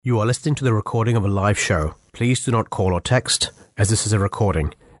You are listening to the recording of a live show. Please do not call or text, as this is a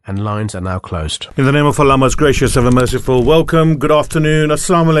recording, and lines are now closed. In the name of Allah, most gracious, ever merciful, welcome, good afternoon,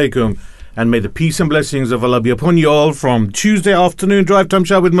 assalamu alaikum, and may the peace and blessings of Allah be upon you all from Tuesday afternoon drive time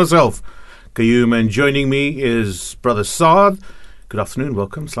show with myself, Qayyum, and joining me is Brother Saad. Good afternoon,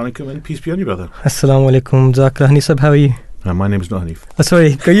 welcome, assalamu alaikum, and peace be on you, brother. Assalamu alaikum, Zakir Hanif sahab, how are you? My name is not Hanif.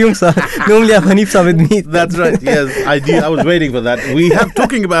 Sorry, Qayyum sir. Normally I have Hanif sir with me. That's right, yes, I was waiting for that. We have,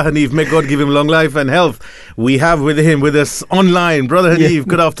 talking about Hanif, may God give him long life and health. We have with us online, Brother Hanif.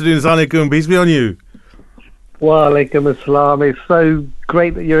 Good afternoon, assalamu alaikum, peace be on you. Wa alaikum assalam. It's so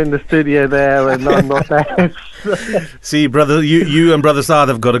great that you're in the studio there and I'm not there. See, brother, you and Brother Saad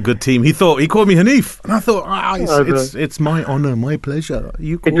have got a good team. He called me Hanif, and I thought, it's my honour, my pleasure.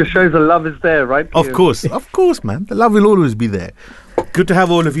 It just shows the love is there, right? Of course, man. The love will always be there. Good to have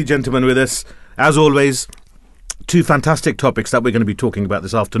all of you gentlemen with us. As always, two fantastic topics that we're going to be talking about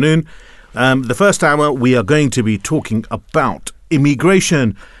this afternoon. The first hour, we are going to be talking about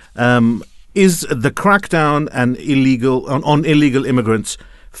immigration. Is the crackdown on illegal immigrants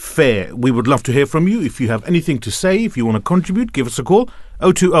fair? We would love to hear from you. If you have anything to say, if you want to contribute, give us a call,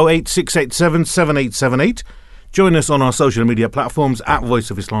 0208 687 7878. Join us on our social media platforms at Voice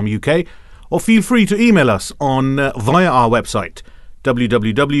of Islam UK, or feel free to email us on via our website,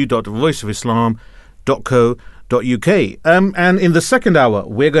 www.voiceofislam.co.uk. And in the second hour,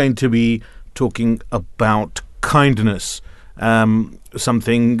 we're going to be talking about kindness.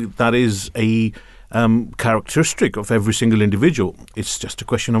 Something that is a characteristic of every single individual. It's just a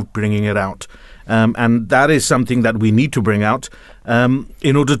question of bringing it out. And that is something that we need to bring out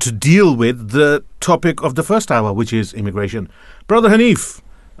in order to deal with the topic of the first hour, which is immigration. Brother Hanif,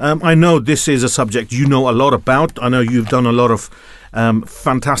 I know this is a subject you know a lot about. I know you've done a lot of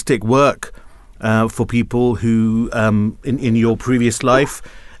fantastic work for people who, in your previous life,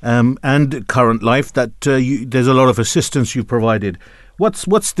 and current life, that there's a lot of assistance you've provided.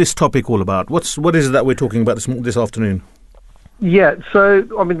 What's this topic all about? What is it that we're talking about this afternoon? Yeah, so,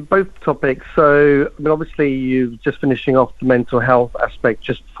 both topics. So, obviously, you're just finishing off the mental health aspect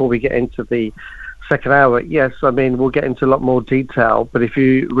just before we get into the second hour. Yes, we'll get into a lot more detail, but if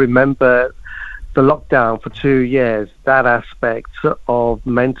you remember the lockdown for 2 years, that aspect of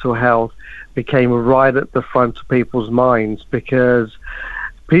mental health became right at the front of people's minds because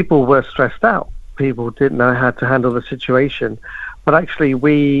people were stressed out. People didn't know how to handle the situation. But actually,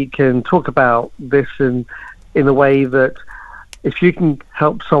 we can talk about this in a way that if you can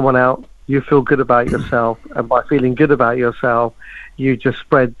help someone out, you feel good about yourself. And by feeling good about yourself, you just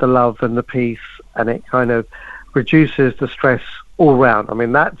spread the love and the peace, and it kind of reduces the stress all round.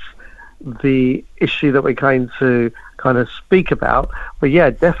 That's the issue that we're going to kind of speak about. But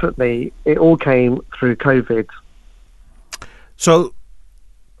yeah, definitely, it all came through COVID. So,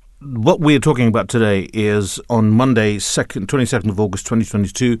 what we're talking about today is on Monday, 22nd of August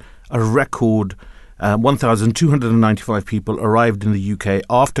 2022, a record 1,295 people arrived in the UK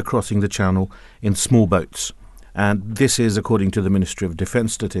after crossing the Channel in small boats. And this is according to the Ministry of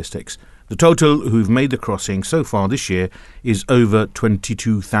Defence statistics. The total who've made the crossing so far this year is over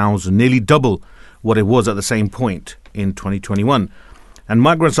 22,000, nearly double what it was at the same point in 2021. And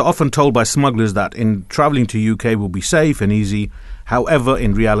migrants are often told by smugglers that in travelling to UK will be safe and easy. However,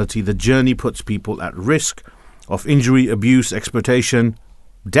 in reality, the journey puts people at risk of injury, abuse, exploitation,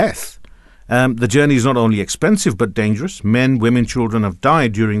 death. The journey is not only expensive but dangerous. Men, women, children have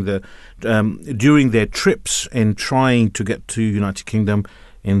died during their trips in trying to get to United Kingdom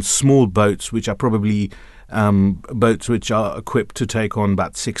in small boats, which are probably boats which are equipped to take on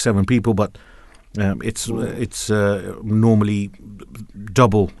about 6-7 people, but it's normally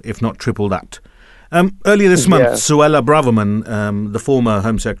double, if not triple that. Earlier this month, Suella Braverman, the former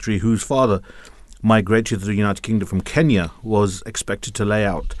Home Secretary whose father migrated to the United Kingdom from Kenya, was expected to lay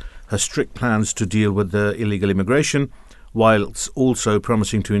out her strict plans to deal with the illegal immigration, whilst also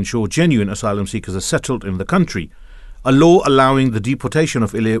promising to ensure genuine asylum seekers are settled in the country. A law allowing the deportation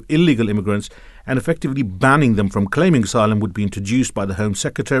of illegal immigrants and effectively banning them from claiming asylum would be introduced by the Home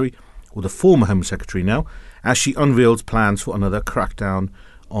Secretary, or the former Home Secretary now, as she unveils plans for another crackdown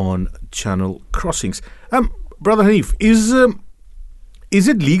on Channel crossings. Brother Hanif, is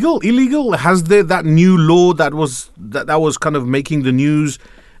it legal? Illegal? Has there that new law that was kind of making the news?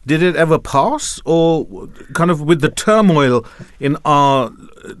 Did it ever pass? Or kind of with the turmoil in our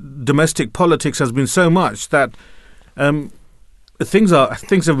domestic politics has been so much that things have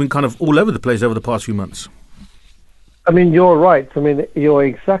been kind of all over the place over the past few months? You're right. You're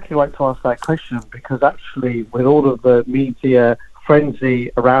exactly right to ask that question, because actually with all of the media frenzy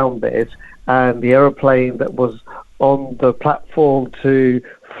around it and the aeroplane that was on the platform to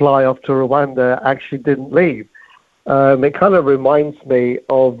fly off to Rwanda actually didn't leave. It kind of reminds me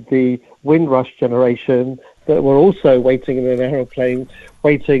of the Windrush generation that were also waiting in an aeroplane,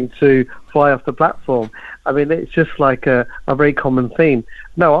 waiting to fly off the platform. I mean, it's just like a very common theme.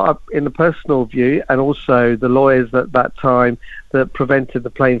 No, in the personal view, and also the lawyers at that time that prevented the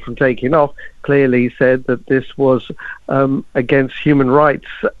plane from taking off clearly said that this was against human rights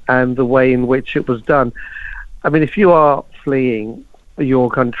and the way in which it was done. I mean, if you are fleeing your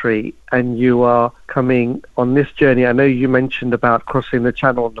country and you are coming on this journey, I know you mentioned about crossing the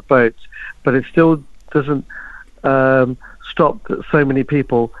channel on the boats, but it still doesn't stop that so many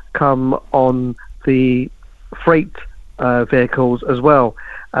people come on the freight vehicles as well,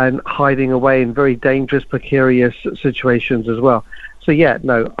 and hiding away in very dangerous, precarious situations as well. So yeah,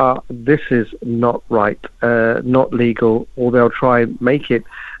 no, this is not right, not legal, or they'll try and make it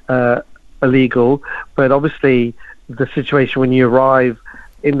illegal. But obviously, the situation when you arrive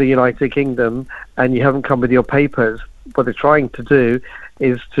in the United Kingdom and you haven't come with your papers, what they're trying to do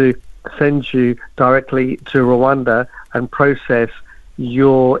is to send you directly to Rwanda and process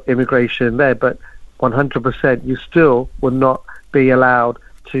your immigration there. But 100% you still will not be allowed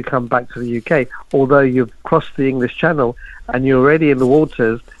to come back to the UK, although you've crossed the English Channel and you're already in the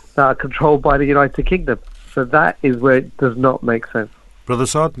waters that are controlled by the United Kingdom. So that is where it does not make sense. Brother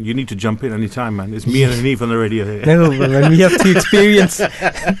Saad, you need to jump in any time, man. It's me and Hanif on the radio here. No, but when we have two experienced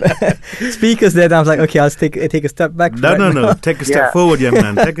speakers there, I was like, okay, I'll take a step back. No. Take a step forward, young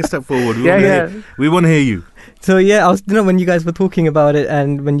man. Take a step forward. We want to hear you. So yeah, I was, when you guys were talking about it,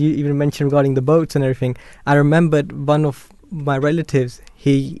 and when you even mentioned regarding the boats and everything, I remembered one of my relatives.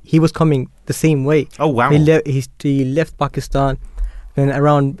 He was coming the same way. Oh wow! He left Pakistan, and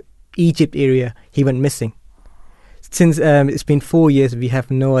around Egypt area he went missing. Since it's been 4 years, we have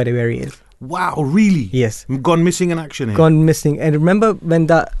no idea where he is. Wow, really? Yes. Gone missing in action here. Gone missing. And remember when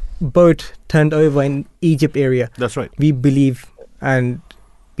that boat turned over in Egypt area? That's right. We believe and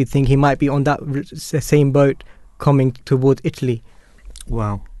we think he might be on that same boat coming towards Italy.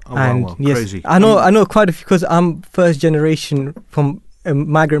 Wow. Oh, and wow. Yes, Crazy. I know quite a few, because I'm first generation from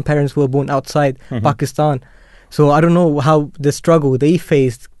migrant parents who were born outside Pakistan. So I don't know how the struggle they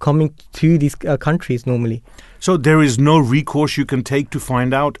faced coming to these countries normally. So there is no recourse you can take to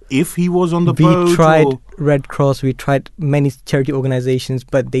find out if he was on the boat? We tried Red Cross, we tried many charity organizations,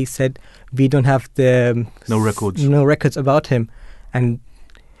 but they said we don't have the... No records. No records about him. And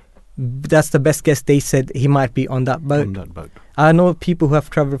that's the best guess. They said he might be on that boat. On that boat. I know people who have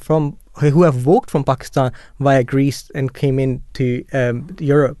traveled who have walked from Pakistan via Greece and came into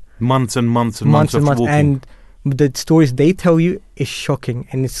Europe. Months and months of walking. And the stories they tell you is shocking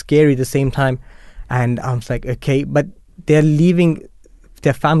and it's scary at the same time. And I was like, okay, but they're leaving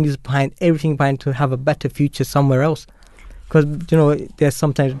their families behind, everything behind, to have a better future somewhere else. Because, there's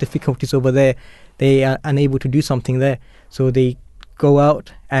sometimes difficulties over there. They are unable to do something there. So they go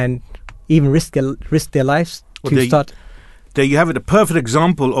out and even risk their lives to start. There you have it, a perfect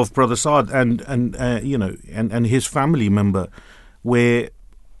example of Brother Saad and his family member, where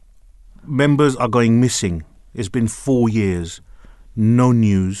members are going missing. It's been 4 years, no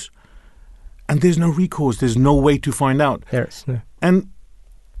news. And there's no recourse. There's no way to find out. There's no. And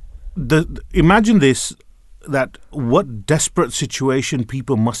imagine this, that what desperate situation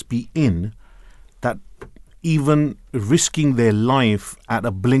people must be in, that even risking their life at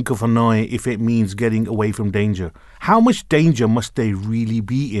a blink of an eye if it means getting away from danger. How much danger must they really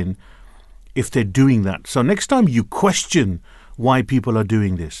be in if they're doing that? So next time you question why people are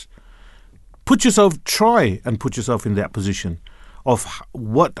doing this, try and put yourself in that position of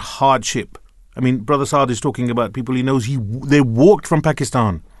what hardship. I mean, Brother Saad is talking about people he knows. They walked from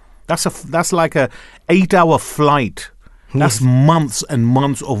Pakistan. That's like a 8-hour flight. That's months and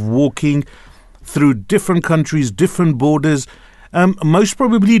months of walking through different countries, different borders, most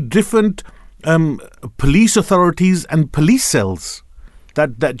probably different police authorities and police cells.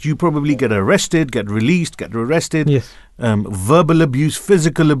 That you probably get arrested, get released, get arrested. Yes. Verbal abuse,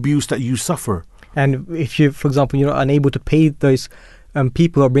 physical abuse that you suffer. And if you, for example, you're unable to pay those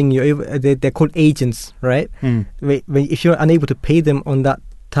people who are bringing you over, they're called agents, right? If you're unable to pay them on that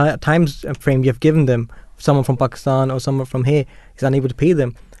time frame you have given them, someone from Pakistan or someone from here is unable to pay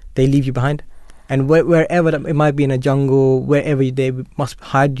them, they leave you behind. And wherever it might be, in a jungle, wherever they must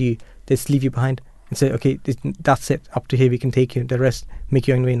hide you, they just leave you behind and say, okay, that's it, up to here, we can take you, the rest, make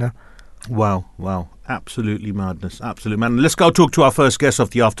your own way now. Wow. Absolutely madness. Absolute madness. Let's go talk to our first guest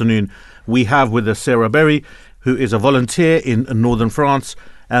of the afternoon. We have with us Sarah Berry, who is a volunteer in northern France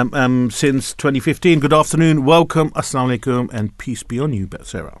since 2015. Good afternoon. Welcome. Assalamu alaikum and peace be on you,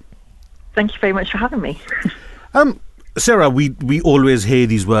 Sarah. Thank you very much for having me. Sarah, we always hear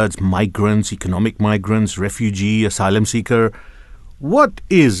these words: migrants, economic migrants, refugee, asylum seeker. What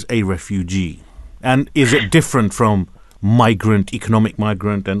is a refugee? And is it different from migrant, economic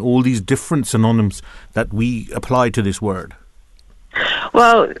migrant, and all these different synonyms that we apply to this word?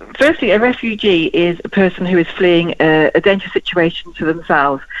 Well, firstly, a refugee is a person who is fleeing a dangerous situation to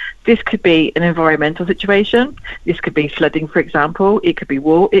themselves. This could be an environmental situation. This could be flooding, for example. It could be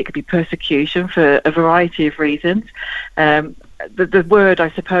war. It could be persecution for a variety of reasons. The word,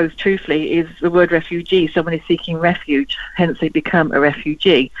 I suppose, truthfully, is the word refugee. Someone is seeking refuge, hence they become a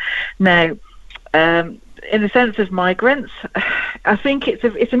refugee. Now, in the sense of migrants, I think it's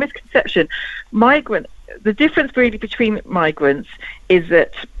a misconception. The difference really between migrants is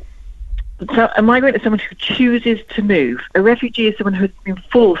that a migrant is someone who chooses to move. A refugee is someone who has been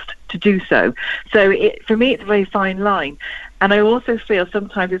forced to do so. So for me, it's a very fine line. And I also feel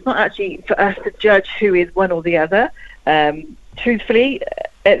sometimes it's not actually for us to judge who is one or the other. Truthfully,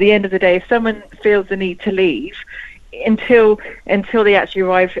 at the end of the day, if someone feels the need to leave, until they actually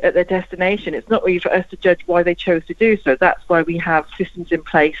arrive at their destination, it's not really for us to judge why they chose to do so. That's why we have systems in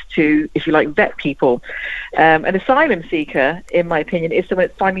place to, if you like, vet people. An asylum seeker, in my opinion, is someone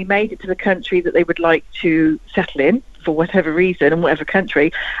that's finally made it to the country that they would like to settle in for whatever reason in whatever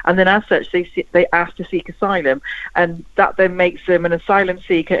country, and then as such they ask to seek asylum, and that then makes them an asylum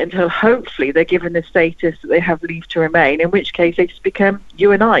seeker until hopefully they're given the status that they have leave to remain, in which case they just become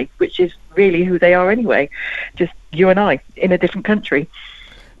you and I, which is really who they are anyway, just you and I in a different country.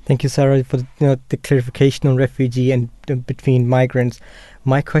 Thank you, Sarah, for the clarification on refugee and between migrants.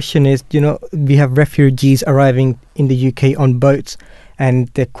 My question is, we have refugees arriving in the UK on boats, and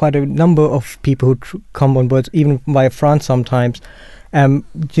there are quite a number of people who come on boats, even via France sometimes. Do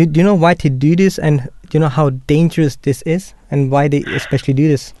you know why they do this, and do you know how dangerous this is, and why they especially do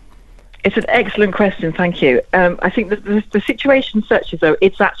this? It's an excellent question, thank you. I think that the situation such as though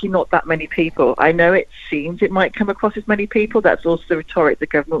it's actually not that many people. I know it seems it might come across as many people. That's also the rhetoric the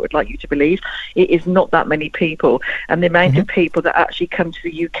government would like you to believe. It is not that many people. And the amount of people that actually come to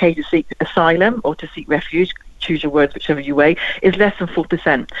the UK to seek asylum or to seek refuge, choose your words whichever you way, is less than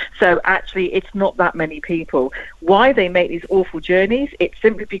 4%. So actually it's not that many people. Why they make these awful journeys? It's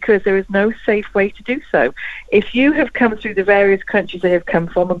simply because there is no safe way to do so. If you have come through the various countries they have come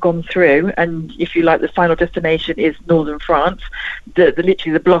from and gone through, and if you like the final destination is northern France,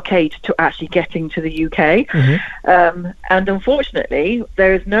 literally the blockade to actually getting to the UK, and unfortunately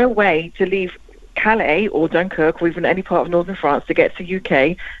there is no way to leave Calais or Dunkirk or even any part of northern France to get to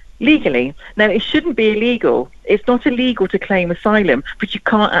UK legally. Now, it shouldn't be illegal. It's not illegal to claim asylum, but you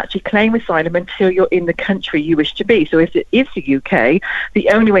can't actually claim asylum until you're in the country you wish to be. So if it is the UK, the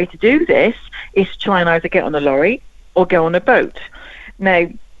only way to do this is to try and either get on a lorry or go on a boat. Now,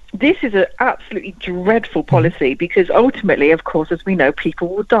 this is an absolutely dreadful policy because ultimately, of course, as we know, people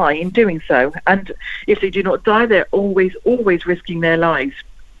will die in doing so. And if they do not die, they're always risking their lives.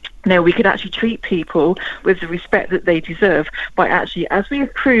 Now, we could actually treat people with the respect that they deserve by actually, as we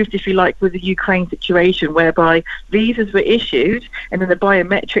have proved, if you like, with the Ukraine situation, whereby visas were issued and then the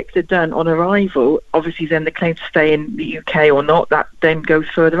biometrics are done on arrival. Obviously, then the claim to stay in the UK or not, that then goes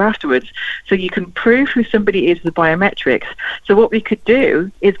further afterwards. So you can prove who somebody is with biometrics. So what we could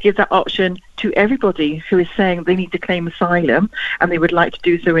do is give that option to everybody who is saying they need to claim asylum and they would like to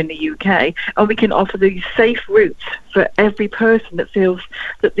do so in the UK, and we can offer these safe routes for every person that feels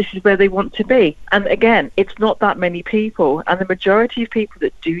that this is where they want to be. And again, it's not that many people, and the majority of people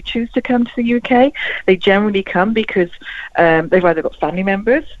that do choose to come to the UK, they generally come because they've either got family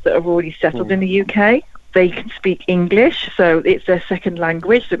members that are already settled in the UK. They can speak English, so it's their second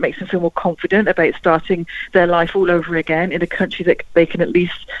language that makes them feel more confident about starting their life all over again in a country that they can at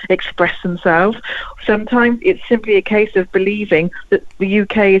least express themselves. Sometimes it's simply a case of believing that the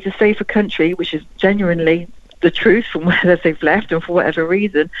UK is a safer country, which is genuinely the truth from where they've left and for whatever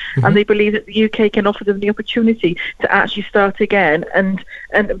reason, and they believe that the UK can offer them the opportunity to actually start again and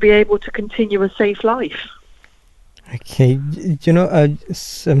be able to continue a safe life. Okay,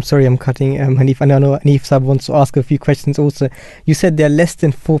 I'm sorry I'm cutting, Hanif, and I know Hanif Saab wants to ask a few questions also. You said there are less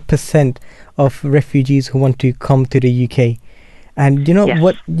than 4% of refugees who want to come to the UK. And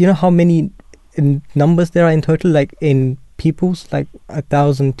yes. How many numbers there are in total, like in peoples, like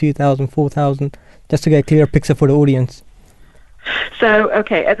 1,000, 2,000, 4,000, just to get a clearer picture for the audience? So,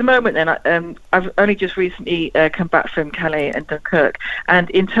 okay, at the moment then, I've only just recently come back from Calais and Dunkirk,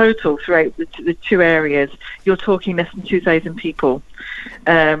 and in total throughout the two areas, you're talking less than 2,000 people.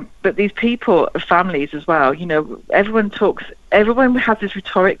 But these people are families as well. Everyone talks everyone has this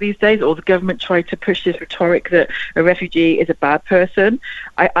rhetoric these days, or the government tried to push this rhetoric that a refugee is a bad person.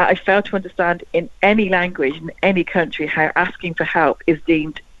 I fail to understand in any language, in any country, how asking for help is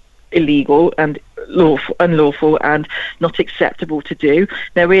deemed illegal and unlawful and not acceptable to do.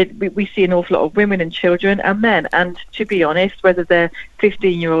 Now we see an awful lot of women and children and men, and to be honest, whether they're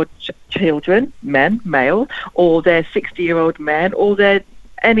 15-year-old children, men, male, or they're 60-year-old men, or they're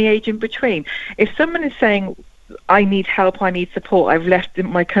any age in between, if someone is saying, I need help, I need support, I've left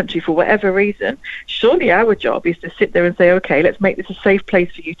my country for whatever reason, surely our job is to sit there and say, okay, let's make this a safe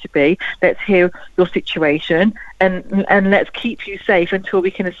place for you to be, let's hear your situation, and let's keep you safe until we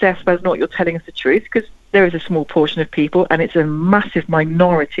can assess whether or not you're telling us the truth, because there is a small portion of people, and it's a massive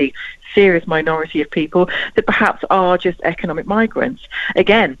minority, serious minority of people, that perhaps are just economic migrants.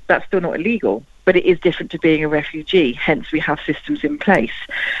 Again, that's still not illegal, but it is different to being a refugee, hence we have systems in place.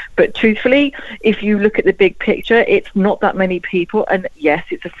 But truthfully, if you look at the big picture, it's not that many people, and yes,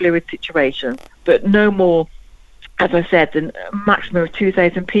 it's a fluid situation, but no more, as I said, than a maximum of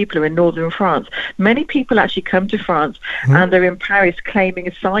 2,000 people are in northern France. Many people actually come to France and they're in Paris claiming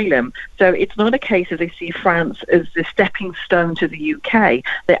asylum. So it's not a case of they see France as the stepping stone to the UK.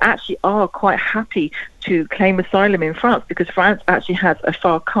 They actually are quite happy to claim asylum in France, because France actually has a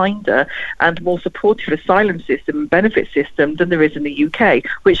far kinder and more supportive asylum system and benefit system than there is in the UK,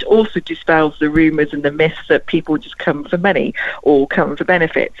 which also dispels the rumours and the myths that people just come for money or come for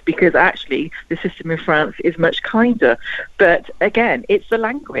benefits, because actually the system in France is much kinder. But again, it's the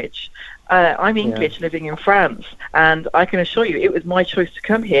language. I'm English living in France, and I can assure you it was my choice to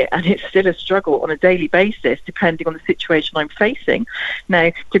come here, and it's still a struggle on a daily basis depending on the situation I'm facing.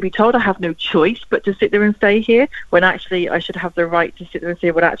 Now, to be told I have no choice but to sit there and stay here, when actually I should have the right to sit there and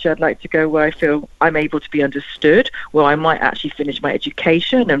say, well, actually I'd like to go where I feel I'm able to be understood, where I might actually finish my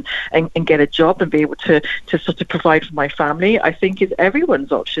education and get a job and be able to sort of provide for my family, I think is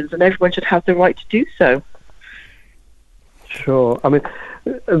everyone's options, and everyone should have the right to do so. Sure. I mean,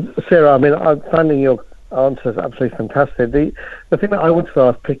 Sarah, I'm finding your answers absolutely fantastic. The thing that I want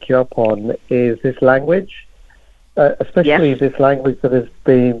to pick you up on is this language, especially this language that has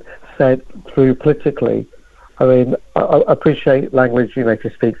been said through politically. I mean, I appreciate language, if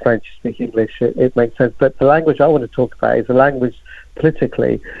you speak French, you speak English, it makes sense. But the language I want to talk about is the language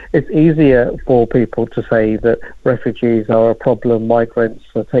politically. It's easier for people to say that refugees are a problem, migrants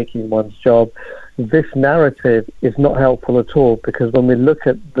are taking one's job. This narrative is not helpful at all, because when we look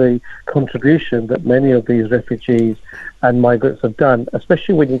at the contribution that many of these refugees and migrants have done,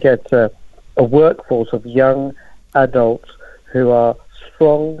 especially when you get a workforce of young adults who are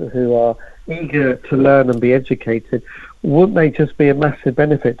strong, who are eager to learn and be educated, wouldn't they just be a massive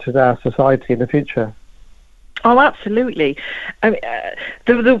benefit to our society in the future? Oh, absolutely. I mean,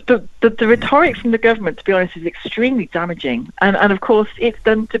 the rhetoric from the government, to be honest, is extremely damaging. And of course, it's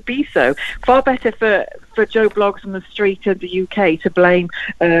done to be so. Far better for Joe Bloggs on the street of the UK to blame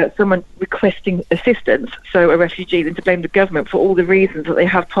someone requesting assistance, so a refugee, than to blame the government for all the reasons that they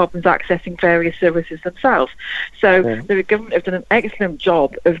have problems accessing various services themselves. So the government have done an excellent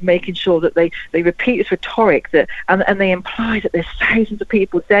job of making sure that they repeat this rhetoric that and they imply that there's thousands of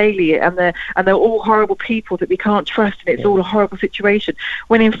people daily and they're all horrible people that we can't trust, and it's all a horrible situation,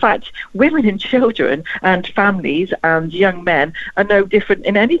 when in fact women and children and families and young men are no different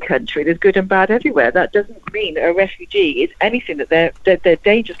in any country. There's good and bad everywhere. That doesn't mean a refugee is anything that their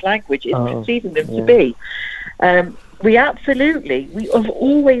dangerous language is perceiving them to be. We have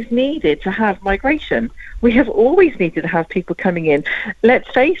always needed to have migration. We have always needed to have people coming in. Let's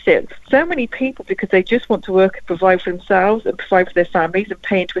face it, so many people, because they just want to work and provide for themselves and provide for their families and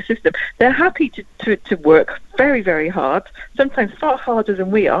pay into a system, they're happy to work very, very hard, sometimes far harder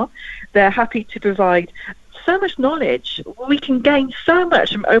than we are. They're happy to provide so much knowledge. We can gain so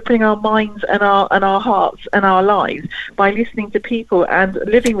much from opening our minds and our hearts and our lives by listening to people and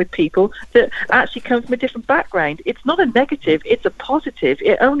living with people that actually come from a different background. It's not a negative, it's a positive.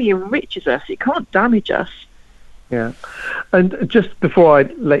 It only enriches us. It can't damage us. Yeah. And just before I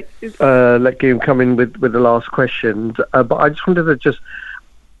let Guillaume come in with the last questions, but I just wanted to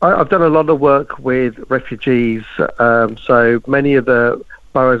I've done a lot of work with refugees, so many of the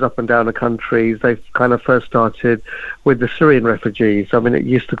boroughs up and down the country, they've kind of first started with the Syrian refugees. I mean, it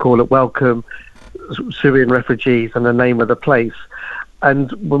used to call it Welcome Syrian Refugees and the name of the place.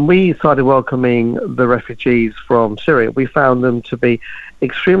 And when we started welcoming the refugees from Syria, we found them to be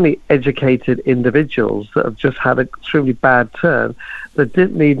extremely educated individuals that have just had an extremely bad turn, that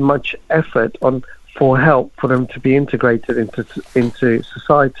didn't need much effort for help for them to be integrated into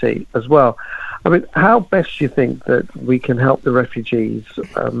society as well. I mean, how best do you think that we can help the refugees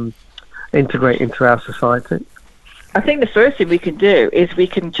integrate into our society? I think the first thing we can do is we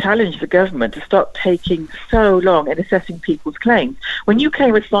can challenge the government to stop taking so long in assessing people's claims. When you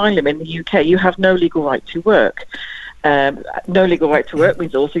claim asylum in the UK, you have no legal right to work. No legal right to work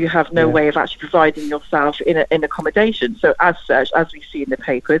means also you have no way of actually providing yourself in accommodation. So as such, as we see in the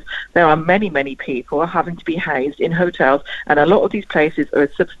papers, there are many people having to be housed in hotels, and a lot of these places are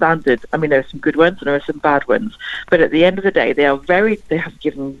substandard. I mean, there are some good ones and there are some bad ones, but at the end of the day, they have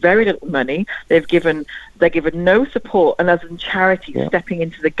given very little money. They're given no support, and as in charities stepping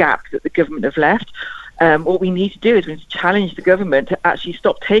into the gap that the government have left. What we need to do is we need to challenge the government to actually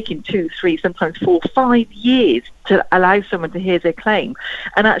stop taking 2, 3, sometimes 4, 5 years to allow someone to hear their claim,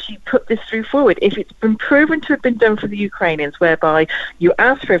 and actually put this through forward. If it's been proven to have been done for the Ukrainians, whereby you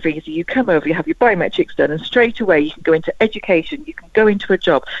ask for a visa, you come over, you have your biometrics done, and straight away you can go into education, you can go into a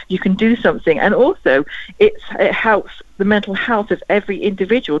job, you can do something, and also it helps the mental health of every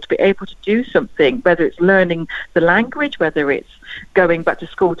individual to be able to do something, whether it's learning the language, whether it's going back to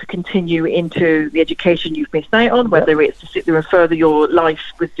school to continue into the education you've missed out on, whether it's to sit there and further your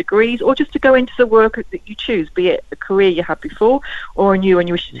life with degrees, or just to go into the work that you choose, be it a career you had before or a new one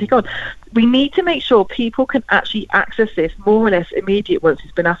you wish to take on. We need to make sure people can actually access this more or less immediate once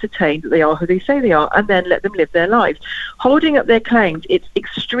it's been ascertained that they are who they say they are, and then let them live their lives. Holding up their claims, it's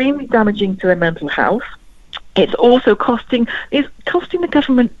extremely damaging to their mental health. It's also costing the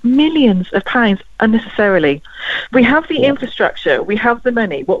government millions of pounds unnecessarily. We have the infrastructure, we have the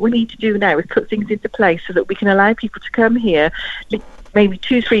money. What we need to do now is put things into place so that we can allow people to come here maybe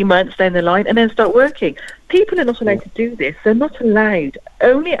 2-3 months down the line and then start working. People are not allowed to do this. They're not allowed.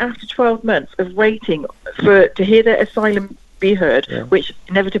 Only after 12 months of waiting to hear their asylum be heard, which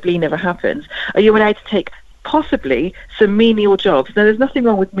inevitably never happens, are you allowed to take possibly some menial jobs. Now, there's nothing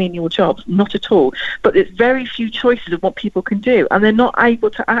wrong with menial jobs, not at all, but there's very few choices of what people can do, and they're not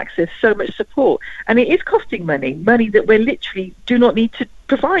able to access so much support, and it is costing money that we literally do not need to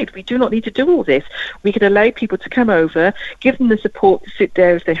provide. We do not need to do all this. We could allow people to come over, give them the support to sit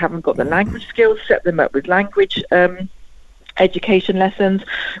there if they haven't got the language skills, set them up with language education lessons.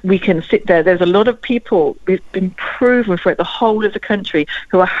 We can sit there. There's a lot of people, we've been proven throughout the whole of the country,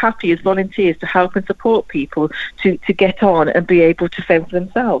 who are happy as volunteers to help and support people to get on and be able to fend for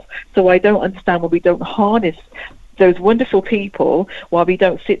themselves. So I don't understand why we don't harness those wonderful people, while we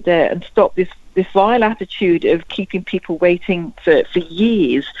don't sit there and stop this vile attitude of keeping people waiting for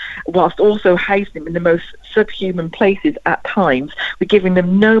years, whilst also housing them in the most subhuman places at times. We're giving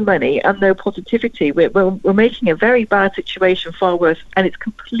them no money and no positivity. We're making a very bad situation far worse, and it's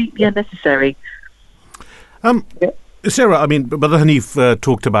completely unnecessary. Sarah, I mean, Brother Hanif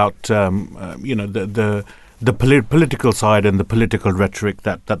talked about the political side and the political rhetoric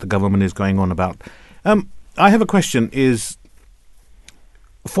that the government is going on about. I have a question. Is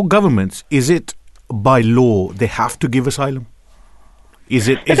for governments, is it by law they have to give asylum? Is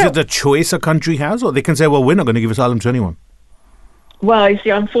it a choice a country has, or they can say, well, we're not going to give asylum to anyone? Well, you see,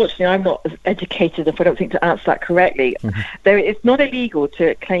 unfortunately, I'm not as educated enough, I don't think, to answer that correctly. Mm-hmm. It's not illegal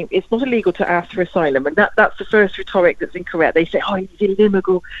to claim, it's not illegal to ask for asylum, and that's the first rhetoric that's incorrect. They say, oh, these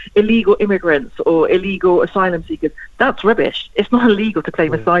illegal immigrants or illegal asylum seekers. That's rubbish. It's not illegal to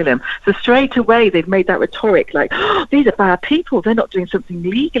claim asylum. So straight away, they've made that rhetoric like, oh, these are bad people, they're not doing something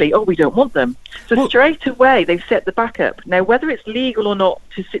legally, oh, we don't want them. So straight away, they've set the back up. Now, whether it's legal or not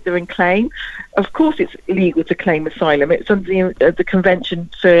to sit there and claim, of course it's illegal to claim asylum. It's under the Convention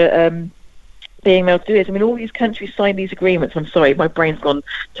for being able to do this. I mean, all these countries sign these agreements. I'm sorry, my brain's gone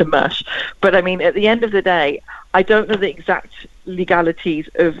to mush. But I mean, at the end of the day, I don't know the exact legalities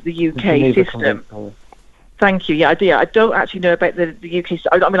of the UK system. Thank you. Yeah, I don't actually know about the UK.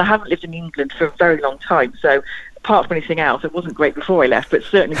 I mean, I haven't lived in England for a very long time, so apart from anything else, it wasn't great before I left, but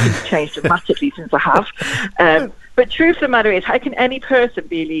certainly things have changed dramatically since I have. But truth of the matter is, how can any person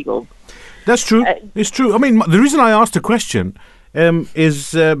be illegal? That's true. It's true. I mean, the reason I asked the question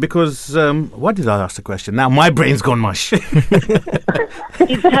is because why did I ask the question? Now my brain's gone mush.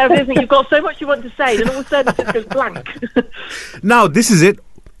 It's terrible, isn't it? You've got so much you want to say, and all of a sudden it just goes blank. Now this is it.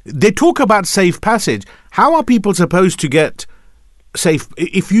 They talk about safe passage. How are people supposed to get safe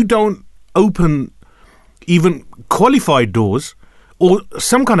if you don't open even qualified doors or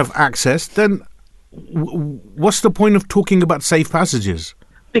some kind of access? Then what's the point of talking about safe passages?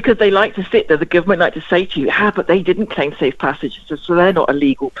 Because they like to sit there, the government like to say to you, but they didn't claim safe passage, so they're not a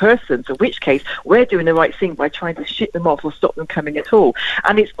legal person. So in which case, we're doing the right thing by trying to ship them off or stop them coming at all.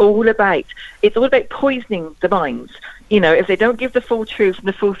 And it's all about poisoning the minds. You know, if they don't give the full truth and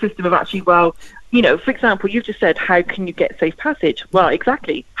the full system of actually, well, you know, for example, you've just said, how can you get safe passage? Well,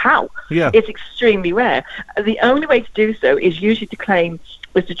 exactly. How? Yeah. It's extremely rare. The only way to do so is usually to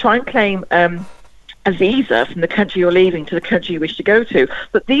try and claim a visa from the country you're leaving to the country you wish to go to.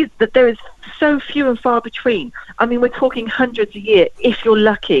 But there is so few and far between. I mean, we're talking hundreds a year, if you're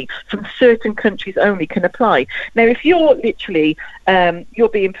lucky, from certain countries only can apply. Now, if you're literally, you're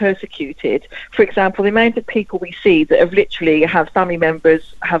being persecuted, for example, the amount of people we see that have literally have family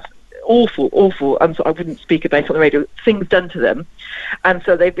members have awful, I wouldn't speak about it on the radio, things done to them, and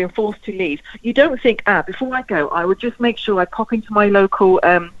so they've been forced to leave. You don't think, before I go, I would just make sure I pop into my local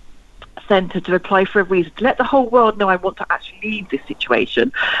centre to apply for a visa, to let the whole world know I want to actually leave this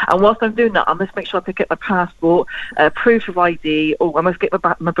situation. And whilst I'm doing that, I must make sure I pick up my passport, proof of ID, or I must get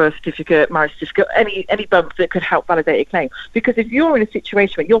my birth certificate, marriage certificate, any bump that could help validate a claim. Because if you're in a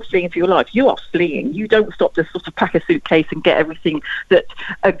situation where you're fleeing for your life, you are fleeing. You don't stop to sort of pack a suitcase and get everything that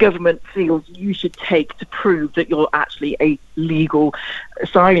a government feels you should take to prove that you're actually a legal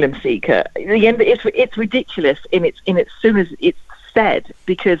asylum seeker. In the end, it's ridiculous in its soon as it's said,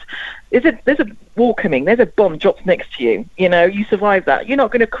 because there's a war coming, there's a bomb dropped next to you, you survive that. You're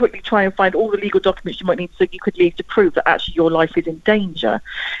not going to quickly try and find all the legal documents you might need so you could leave to prove that actually your life is in danger.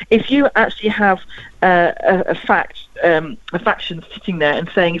 If you actually have a faction sitting there and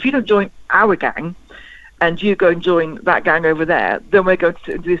saying, if you don't join our gang and you go and join that gang over there, then we're going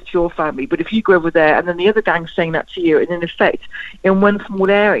to do this to your family. But if you go over there and then the other gang's saying that to you, and in effect, in one small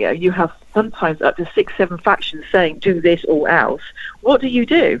area, you have sometimes up to 6-7 factions saying, do this or else, what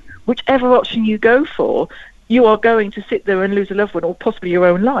do? Whichever option you go for, you are going to sit there and lose a loved one or possibly your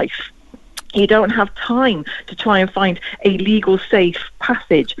own life. You don't have time to try and find a legal, safe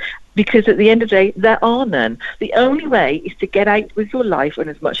passage, because at the end of the day, there are none. The only way is to get out with your life and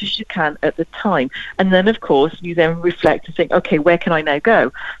as much as you can at the time. And then, of course, you then reflect and think, okay, where can I now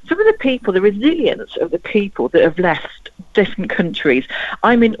go? Some of the people, the resilience of the people that have left different countries,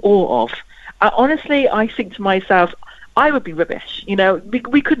 I'm in awe of. Honestly, I think to myself, I would be rubbish.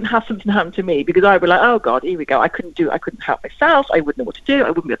 We couldn't have something happen to me because I would be like, oh God, here we go. I couldn't help myself. I wouldn't know what to do. I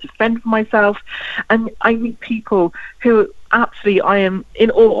wouldn't be able to fend for myself. And I meet people who absolutely I am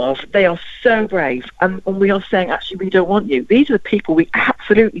in awe of. They are so brave. And we are saying, actually, we don't want you. These are the people we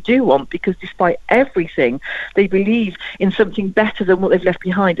absolutely do want, because despite everything, they believe in something better than what they've left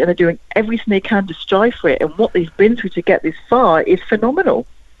behind, and they're doing everything they can to strive for it. And what they've been through to get this far is phenomenal.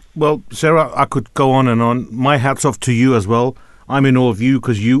 Well, Sarah, I could go on and on. My hat's off to you as well. I'm in awe of you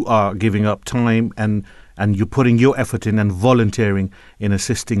because you are giving up time and you're putting your effort in and volunteering in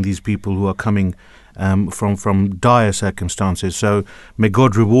assisting these people who are coming from dire circumstances. So may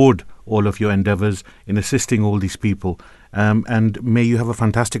God reward all of your endeavours in assisting all these people. And may you have a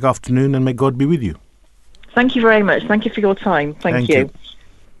fantastic afternoon, and may God be with you. Thank you very much. Thank you for your time. Thank you.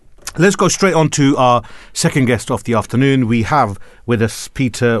 Let's go straight on to our second guest of the afternoon. We have with us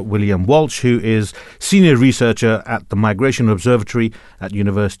Peter William Walsh, who is Senior Researcher at the Migration Observatory at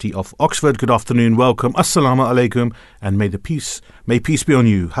University of Oxford. Good afternoon, welcome, assalamu alaikum, and may peace be on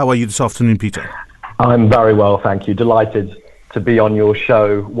you. How are you this afternoon, Peter? I'm very well, thank you. Delighted to be on your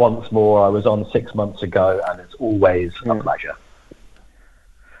show once more. I was on 6 months ago, and it's always a pleasure.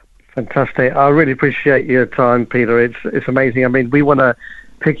 Fantastic. I really appreciate your time, Peter. It's amazing. I mean, we want to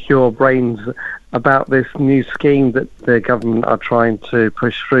pick your brains about this new scheme that the government are trying to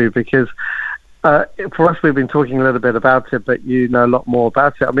push through, because for us, we've been talking a little bit about it, but you know a lot more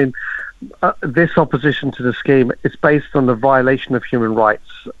about it. I mean, this opposition to the scheme is based on the violation of human rights.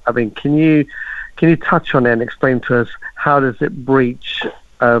 I mean, can you touch on it and explain to us how does it breach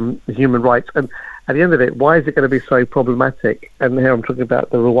human rights? And at the end of it, why is it going to be so problematic? And here I'm talking about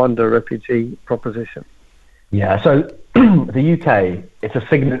the Rwanda refugee proposition. Yeah, so the UK, it's a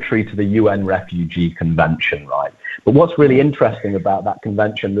signatory to the UN Refugee Convention, right? But what's really interesting about that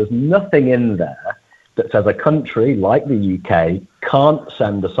convention, there's nothing in there that says a country like the UK can't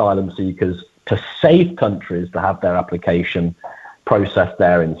send asylum seekers to safe countries to have their application processed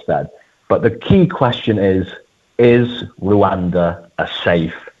there instead. But the key question is Rwanda a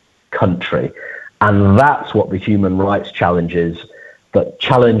safe country? And that's what the human rights challenge is, that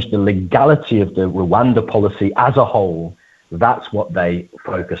challenge the legality of the Rwanda policy as a whole. That's what they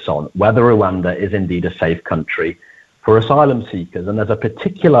focus on, whether Rwanda is indeed a safe country for asylum seekers. And there's a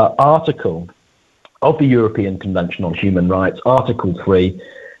particular article of the European Convention on Human Rights, Article 3,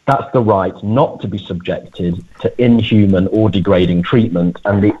 that's the right not to be subjected to inhuman or degrading treatment.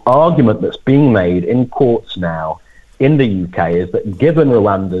 And the argument that's being made in courts now in the UK is that given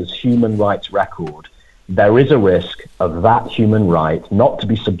Rwanda's human rights record, there is a risk of that human right not to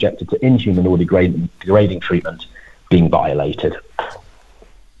be subjected to inhuman or degrading treatment being violated.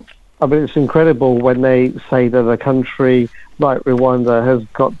 I mean, it's incredible when they say that a country like Rwanda has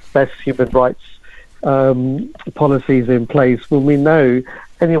got best human rights policies in place, when we know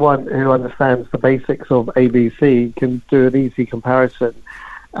anyone who understands the basics of ABC can do an easy comparison.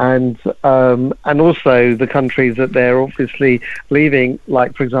 And also the countries that they're obviously leaving,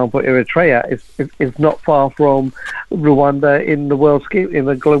 like for example Eritrea, is not far from Rwanda in the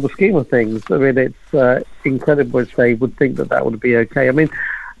global scheme of things. I mean, it's incredible if they would think that would be okay. I mean,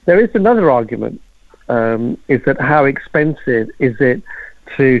 there is another argument, is that how expensive is it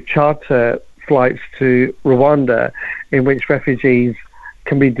to charter flights to Rwanda in which refugees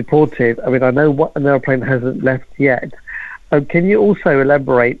can be deported? I mean, I know an airplane hasn't left yet. Can you also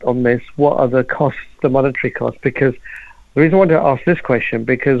elaborate on this? What are the costs, the monetary costs? Because the reason I wanted to ask this question,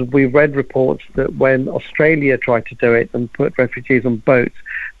 because we read reports that when Australia tried to do it and put refugees on boats,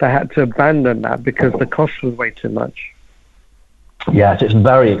 they had to abandon that because the cost was way too much. Yes, it's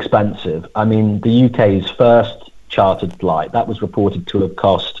very expensive. I mean, the UK's first chartered flight, that was reported to have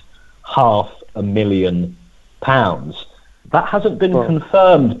cost £500,000. That hasn't been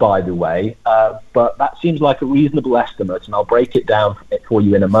confirmed, by the way, but that seems like a reasonable estimate, and I'll break it down for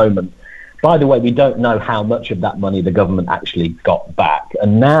you in a moment. By the way, we don't know how much of that money the government actually got back,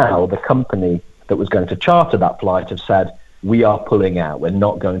 and now the company that was going to charter that flight have said, we are pulling out, we're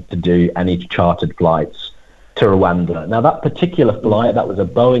not going to do any chartered flights to Rwanda. Now, that particular flight, that was a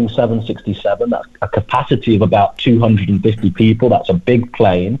Boeing 767, that's a capacity of about 250 people, that's a big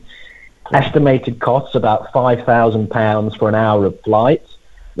plane. Estimated costs about £5,000 for an hour of flight.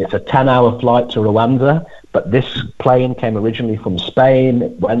 It's a 10-hour flight to Rwanda, but this plane came originally from Spain.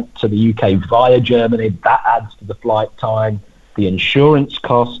 It went to the UK via Germany. That adds to the flight time. The insurance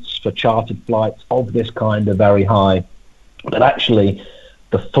costs for chartered flights of this kind are very high. But actually,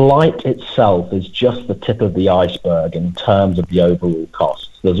 the flight itself is just the tip of the iceberg in terms of the overall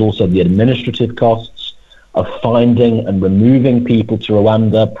costs. There's also the administrative costs of finding and removing people to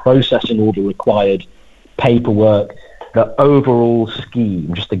Rwanda, processing all the required paperwork. The overall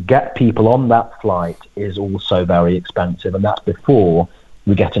scheme, just to get people on that flight, is also very expensive, and that's before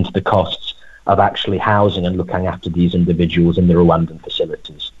we get into the costs of actually housing and looking after these individuals in the Rwandan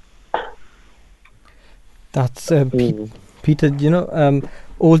facilities. That's Peter,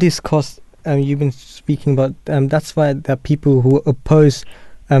 all these costs you've been speaking about, that's why there are people who oppose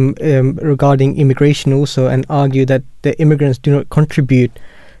regarding immigration also, and argue that the immigrants do not contribute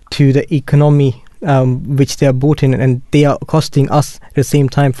to the economy which they are brought in, and they are costing us at the same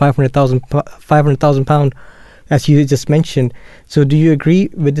time £500,000, as you just mentioned. So do you agree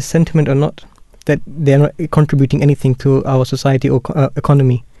with this sentiment or not, that they're not contributing anything to our society or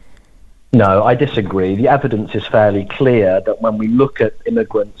economy? No, I disagree. The evidence is fairly clear that when we look at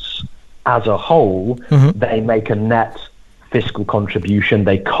immigrants as a whole, they make a net fiscal contribution.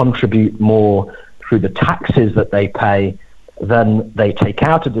 They contribute more through the taxes that they pay than they take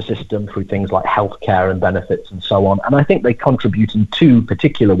out of the system through things like healthcare and benefits and so on. And I think they contribute in two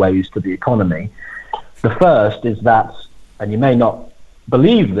particular ways to the economy. The first is that, and you may not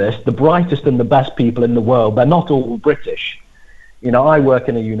believe this, the brightest and the best people in the world, they're not all British. I work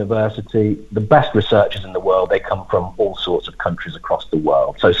in a university. The best researchers in the world, they come from all sorts of countries across the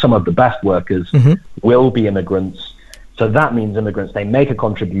world. So some of the best workers will be immigrants. So that means immigrants, they make a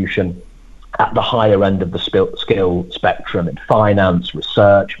contribution at the higher end of the skill spectrum in finance,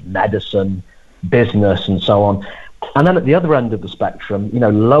 research, medicine, business, and so on. And then at the other end of the spectrum,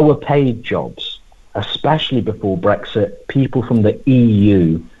 lower paid jobs, especially before Brexit, people from the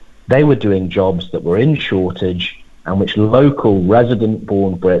EU, they were doing jobs that were in shortage and which local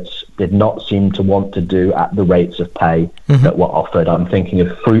resident-born Brits did not seem to want to do at the rates of pay that were offered. I'm thinking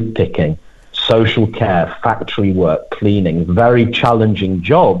of fruit picking, social care, factory work, cleaning, very challenging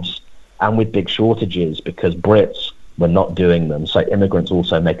jobs, and with big shortages because Brits were not doing them. So immigrants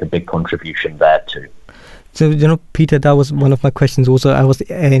also make a big contribution there too. So, Peter, that was one of my questions also.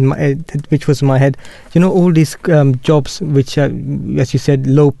 Which was in my head. All these jobs, which are, as you said,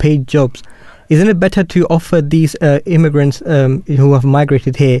 low-paid jobs, isn't it better to offer these immigrants who have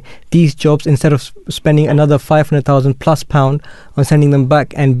migrated here these jobs instead of spending another £500,000 plus on sending them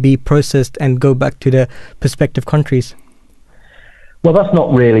back and be processed and go back to their prospective countries? Well, that's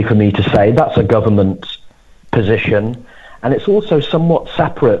not really for me to say. That's a government position. And it's also somewhat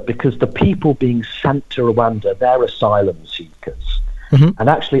separate because the people being sent to Rwanda, they're asylum seekers. And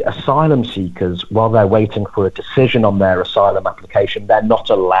actually, asylum seekers, while they're waiting for a decision on their asylum application, they're not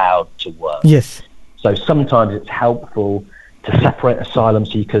allowed to work. Yes. So sometimes it's helpful to separate asylum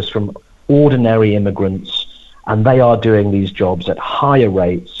seekers from ordinary immigrants, and they are doing these jobs at higher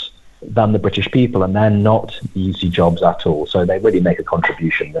rates than the British people, and they're not easy jobs at all. So they really make a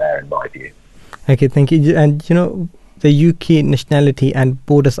contribution there, in my view. Okay, thank you. And, the UK Nationality and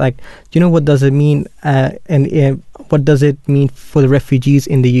Borders Act, what does it mean? And what does it mean for the refugees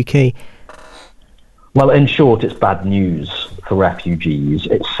in the UK? Well, in short, it's bad news for refugees.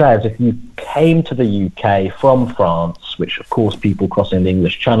 It says if you came to the UK from France, which of course people crossing the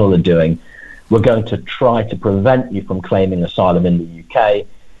English Channel are doing, we're going to try to prevent you from claiming asylum in the UK,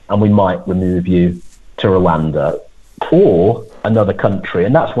 and we might remove you to Rwanda or another country.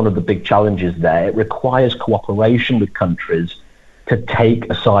 And that's one of the big challenges there. It requires cooperation with countries to take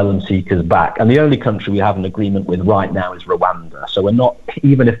asylum seekers back. And the only country we have an agreement with right now is Rwanda. So we're not,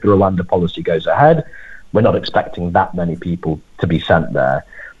 even if the Rwanda policy goes ahead, we're not expecting that many people to be sent there.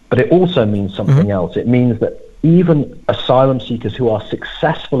 But it also means something else. It means that even asylum seekers who are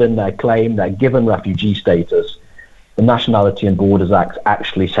successful in their claim, they're given refugee status, the Nationality and Borders Act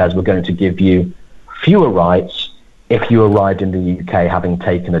actually says we're going to give you fewer rights if you arrived in the UK having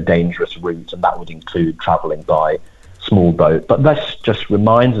taken a dangerous route, and that would include travelling by small boat. But this just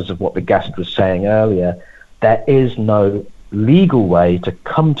reminds us of what the guest was saying earlier. There is no legal way to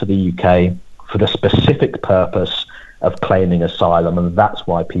come to the UK for the specific purpose of claiming asylum, and that's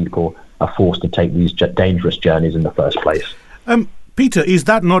why people are forced to take these dangerous journeys in the first place. Peter, is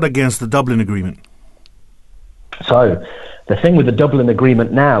that not against the Dublin Agreement? So the thing with the Dublin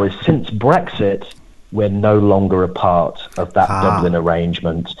Agreement now is since Brexit, we're no longer a part of that Dublin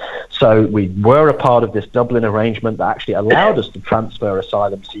arrangement. So we were a part of this Dublin arrangement that actually allowed us to transfer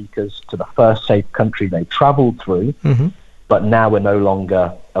asylum seekers to the first safe country they travelled through. But now we're no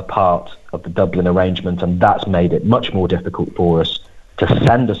longer a part of the Dublin arrangement, and that's made it much more difficult for us to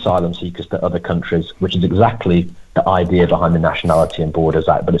send asylum seekers to other countries, which is exactly the idea behind the Nationality and Borders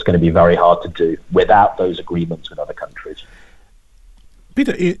Act. But it's going to be very hard to do without those agreements with other countries.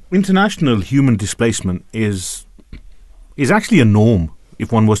 Peter, international human displacement is actually a norm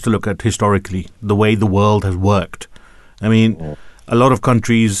if one was to look at historically the way the world has worked. I mean, a lot of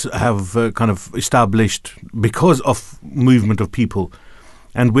countries have kind of established because of movement of people,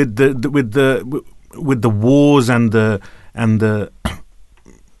 and with the wars and the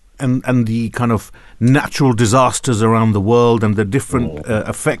kind of natural disasters around the world and the different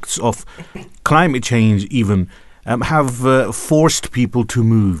effects of climate change even have forced people to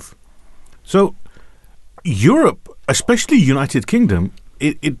move. So Europe, especially United Kingdom,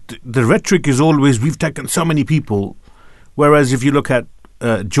 the rhetoric is always we've taken so many people, whereas if you look at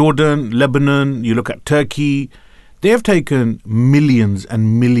Jordan, Lebanon, you look at Turkey, they have taken millions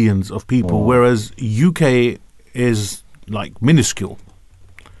and millions of people, whereas UK is like minuscule.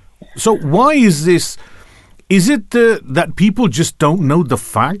 So why is this? Is it that people just don't know the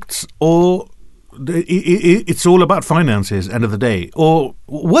facts, or it's all about finances end of the day, or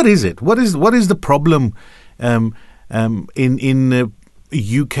what is it? What is the problem in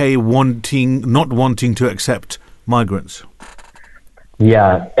UK not wanting to accept migrants?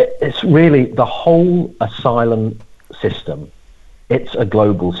 Yeah, it's really the whole asylum system. It's a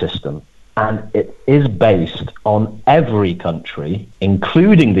global system, and it is based on every country,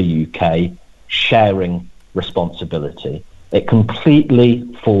 including the UK, sharing responsibility. It completely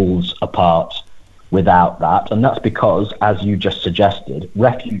falls apart without that, and that's because, as you just suggested,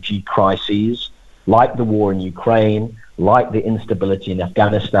 refugee crises like the war in Ukraine, like the instability in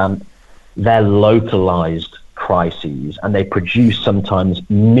Afghanistan, they're localized crises, and they produce sometimes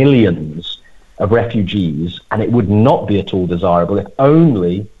millions of refugees, and it would not be at all desirable if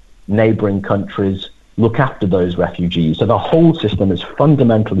only neighboring countries look after those refugees. So the whole system is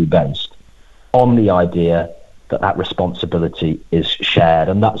fundamentally based on the idea that that responsibility is shared,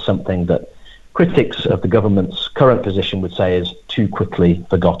 and that's something that critics of the government's current position would say is too quickly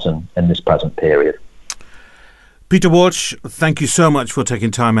forgotten in this present period. Peter Walsh, thank you so much for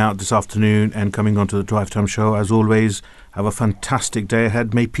taking time out this afternoon and coming on to the Drive Time Show. As always, have a fantastic day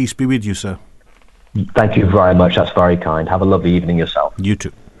ahead. May peace be with you, sir. Thank you very much. That's very kind. Have a lovely evening yourself. You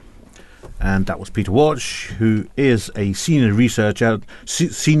too. And that was Peter Walsh, who is a senior researcher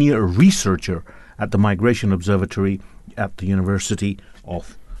at the Migration Observatory at the University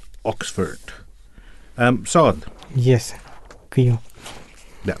of Oxford. Saad. Yes, Kyo.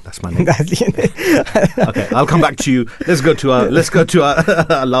 Yeah, that's my name. Okay, I'll come back to you. Let's go to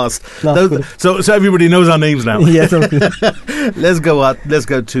our last. So everybody knows our names now. Yes. Let's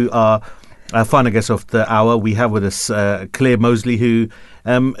go to our final guest of the hour. We have with us Claire Mosley, who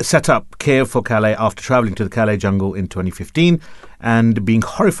set up Care for Calais after travelling to the Calais jungle in 2015 and being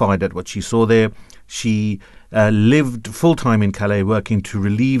horrified at what she saw there. She lived full-time in Calais, working to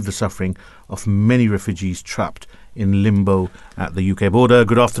relieve the suffering of many refugees trapped in limbo at the UK border.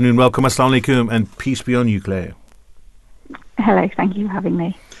 Good afternoon, welcome, assalamu alaikum, and peace be on you, Claire. Hello, thank you for having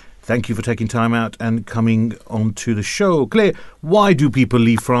me. Thank you for taking time out and coming on to the show. Claire, why do people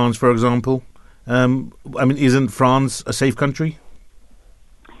leave France, for example? Isn't France a safe country?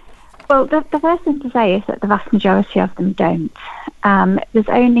 Well, the first thing to say is that the vast majority of them don't. There's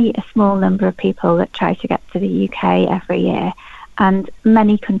only a small number of people that try to get to the UK every year, and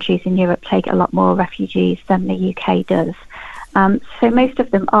many countries in Europe take a lot more refugees than the UK does. So most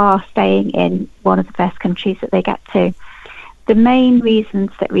of them are staying in one of the first countries that they get to. The main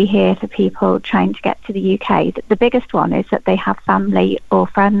reasons that we hear for people trying to get to the UK, the biggest one is that they have family or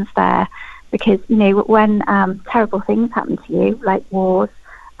friends there, because, when terrible things happen to you, like wars,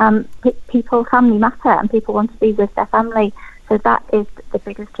 family matter, and people want to be with their family. So that is the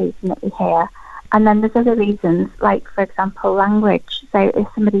biggest reason that we hear. And then there's other reasons, like, for example, language. So if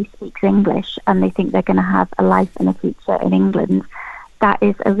somebody speaks English and they think they're going to have a life and a future in England, that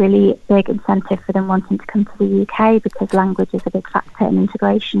is a really big incentive for them wanting to come to the UK, because language is a big factor in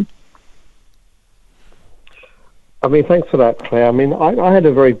integration. Thanks for that, Claire. I had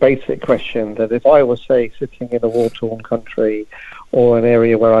a very basic question, that if I was, say, sitting in a war-torn country or an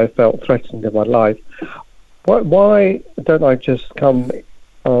area where I felt threatened in my life, why don't I just come in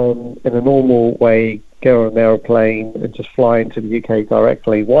a normal way, go on an aeroplane and just fly into the UK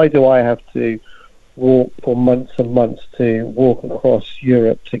directly? Why do I have to walk for months and months to walk across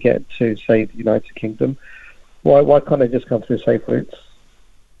Europe to get to, say, the United Kingdom? Why can't I just come through safe routes?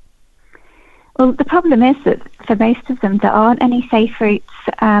 Well, the problem is that for most of them, there aren't any safe routes.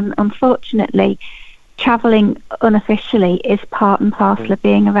 Unfortunately, travelling unofficially is part and parcel of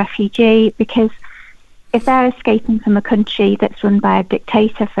being a refugee, because if they're escaping from a country that's run by a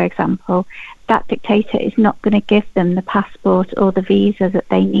dictator, for example, that dictator is not going to give them the passport or the visa that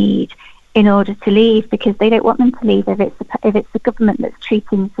they need in order to leave, because they don't want them to leave. If it's the government that's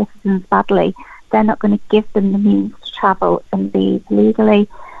treating citizens badly, they're not going to give them the means to travel and leave legally.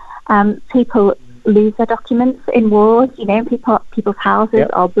 People lose their documents in wars, people's houses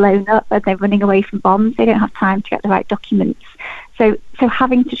are blown up and they're running away from bombs. They don't have time to get the right documents. So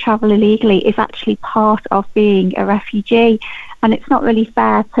having to travel illegally is actually part of being a refugee, and it's not really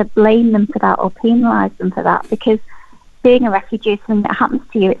fair to blame them for that or penalise them for that, because being a refugee is something that happens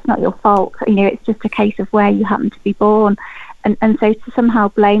to you. It's not your fault. It's just a case of where you happen to be born. And so to somehow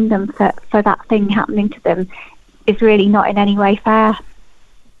blame them for that thing happening to them is really not in any way fair.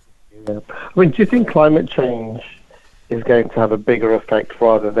 Yeah. Do you think climate change is going to have a bigger effect,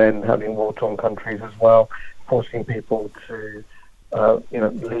 rather than having war-torn countries as well, forcing people to,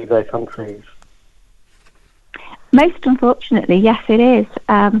 leave their countries? Most unfortunately, yes, it is.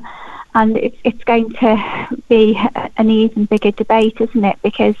 And it's going to be an even bigger debate, isn't it?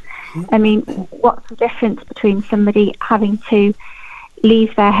 Because, what's the difference between somebody having to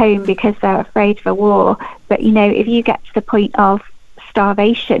leave their home because they're afraid of a war, but, if you get to the point of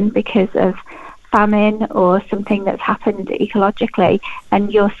starvation because of famine or something that's happened ecologically,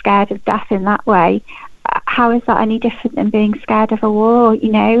 and you're scared of death in that way, how is that any different than being scared of a war?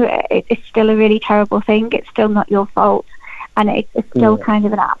 It's still a really terrible thing. It's still not your fault, and it's still kind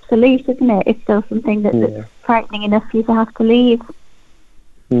of an absolute, isn't it? It's still something that's frightening enough for you to have to leave.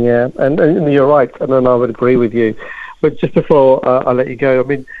 Yeah, and you're right, and I would agree with you. But just before I let you go,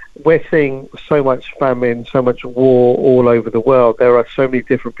 we're seeing so much famine, so much war all over the world. There are so many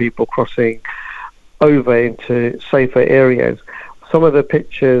different people crossing over into safer areas. Some of the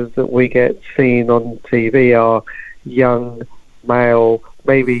pictures that we get seen on TV are young, male,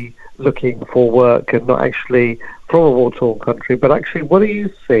 maybe looking for work and not actually from a war-torn country. But actually, what are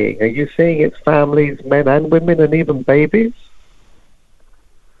you seeing? Are you seeing it's families, men and women, and even babies?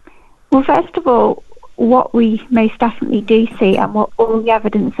 Well, first of all, what we most definitely do see, and what all the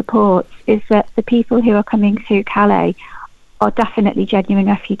evidence supports, is that the people who are coming through Calais are definitely genuine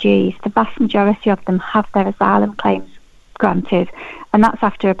refugees. The vast majority of them have their asylum claims granted, and that's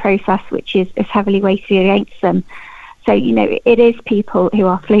after a process which is heavily weighted against them. So, it is people who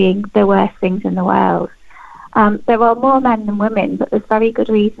are fleeing the worst things in the world. There are more men than women, but there's very good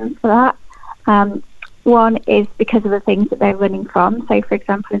reasons for that. One is because of the things that they're running from. So, for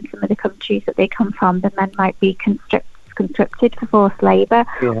example, in some of the countries that they come from, the men might be conscripted for forced labour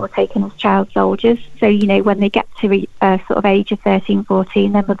or taken as child soldiers. So, when they get to a sort of age of 13,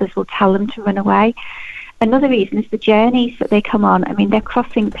 14, their mothers will tell them to run away. Another reason is the journeys that they come on. They're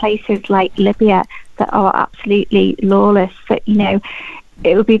crossing places like Libya that are absolutely lawless. That,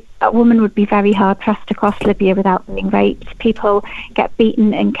 a woman would be very hard pressed to cross Libya without being raped. People get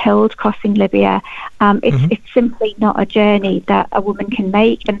beaten and killed crossing Libya. It's simply not a journey that a woman can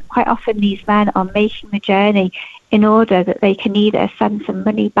make, and quite often these men are making the journey in order that they can either send some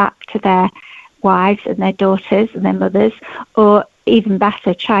money back to their wives and their daughters and their mothers, or even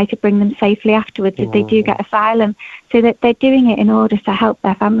better, try to bring them safely afterwards if they do get asylum, so that they're doing it in order to help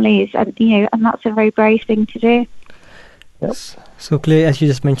their families, and and that's a very brave thing to do. Yep. So Claire, as you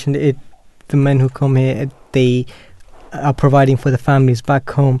just mentioned, the men who come here, they are providing for the families back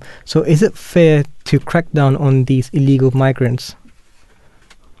home. So is it fair to crack down on these illegal migrants?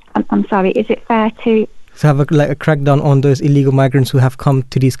 I'm sorry, is it fair to have a crackdown on those illegal migrants who have come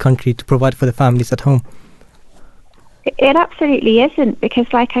to this country to provide for the families at home? It absolutely isn't,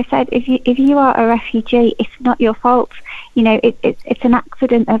 because like I said, if you are a refugee, it's not your fault. It's an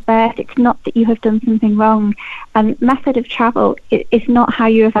accident at birth. It's not that you have done something wrong. Method of travel is not how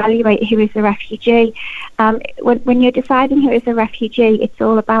you evaluate who is a refugee. When you're deciding who is a refugee, it's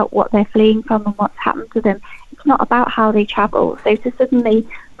all about what they're fleeing from and what's happened to them. It's not about how they travel. So to suddenly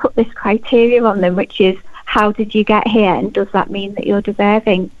put this criteria on them, which is how did you get here, and does that mean that you're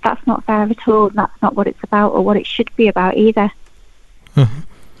deserving? That's not fair at all, and that's not what it's about, or what it should be about either. Mm-hmm.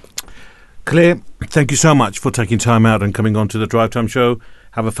 Claire, thank you so much for taking time out and coming on to the Drive Time Show.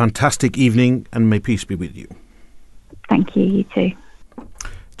 Have a fantastic evening, and may peace be with you. Thank you, you too.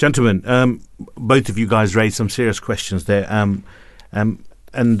 Gentlemen, both of you guys raised some serious questions there.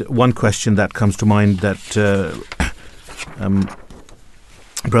 And one question that comes to mind that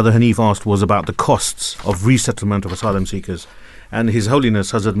Brother Hanif asked was about the costs of resettlement of asylum seekers. And His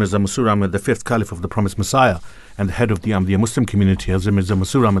Holiness Hazrat Mirza Masroor Ahmad, the fifth Caliph of the Promised Messiah and head of the Ahmadiyya Muslim community, Hazrat Mirza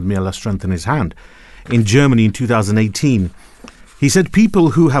Masroor Ahmad, may Allah strengthen his hand, in Germany in 2018, he said people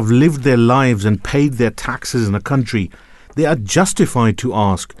who have lived their lives and paid their taxes in a country, they are justified to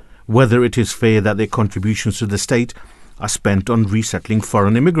ask whether it is fair that their contributions to the state are spent on resettling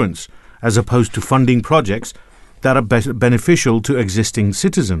foreign immigrants, as opposed to funding projects that are beneficial to existing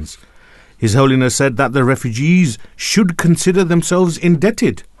citizens. His Holiness said that the refugees should consider themselves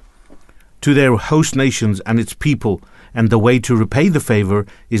indebted to their host nations and its people, and the way to repay the favour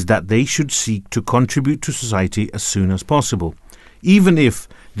is that they should seek to contribute to society as soon as possible, even if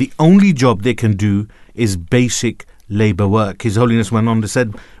the only job they can do is basic labour work. His Holiness went on to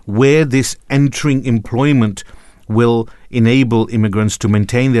said, where this entering employment will enable immigrants to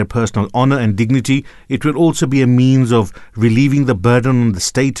maintain their personal honour and dignity, it will also be a means of relieving the burden on the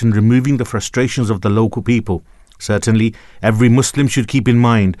state and removing the frustrations of the local people. Certainly, every Muslim should keep in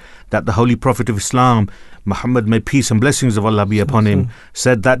mind that the Holy Prophet of Islam, Muhammad, may peace and blessings of Allah be upon him,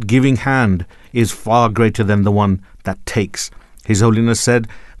 said that giving hand is far greater than the one that takes. His Holiness said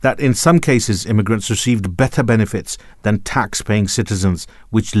that in some cases immigrants received better benefits than tax-paying citizens,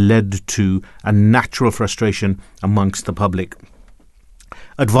 which led to a natural frustration amongst the public.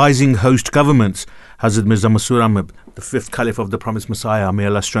 Advising host governments, Hazrat Mirza Masroor Ahmad, the fifth Caliph of the Promised Messiah, may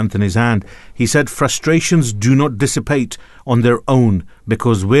Allah strengthen his hand, he said frustrations do not dissipate on their own,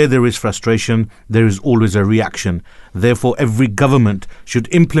 because where there is frustration, there is always a reaction. Therefore, every government should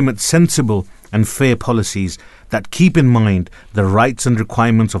implement sensible and fair policies that keep in mind the rights and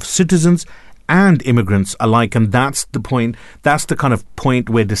requirements of citizens and immigrants alike. And that's the point, that's the kind of point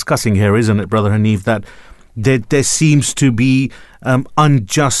we're discussing here, isn't it, Brother Hanif, that there seems to be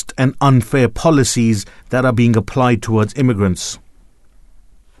unjust and unfair policies that are being applied towards immigrants.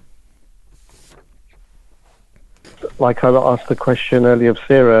 Like I asked the question earlier of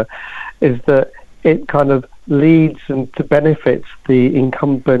Sarah, is that it kind of leads and to benefits the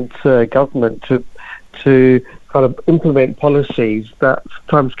incumbent government to kind of implement policies that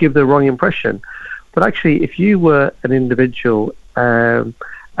sometimes give the wrong impression. But actually, if you were an individual and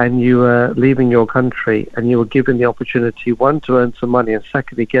you were leaving your country and you were given the opportunity, one, to earn some money, and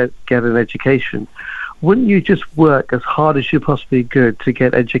secondly, get an education, wouldn't you just work as hard as you possibly could to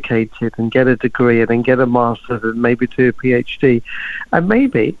get educated and get a degree and then get a master's and maybe do a PhD and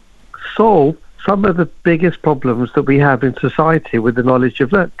maybe solve some of the biggest problems that we have in society with the knowledge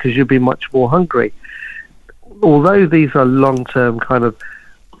you've learned, because you'll be much more hungry. Although these are long-term kind of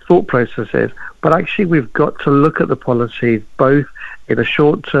thought processes, but actually we've got to look at the policies both in a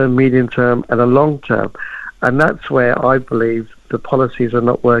short-term, medium-term and a long-term, and that's where I believe the policies are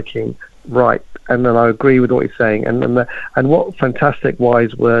not working right. And then I agree with what he's saying, and what fantastic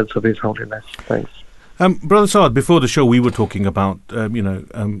wise words of His Holiness. Thanks. Brother Saad, before the show we were talking about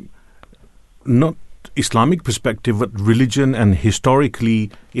not Islamic perspective, but religion, and historically,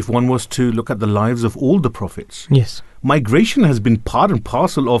 if one was to look at the lives of all the prophets, yes, migration has been part and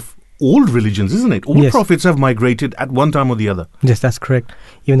parcel of all religions, isn't it? All prophets have migrated at one time or the other. Yes, that's correct.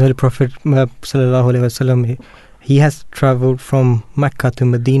 Even though the Prophet sallallahu alaihi wasallam, he has travelled from Mecca to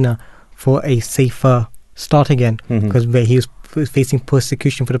Medina for a safer start again, because where he was facing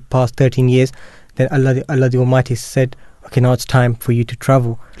persecution for the past 13 years, then Allah the Almighty said, okay, now it's time for you to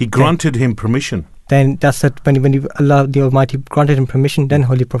travel. He granted him permission. then that's that when Allah the Almighty granted him permission, then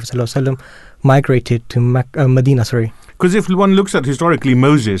Holy Prophet ﷺ migrated to Medina. Because if one looks at historically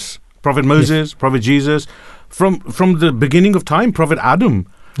Prophet Moses, Prophet Jesus, from the beginning of time, Prophet Adam,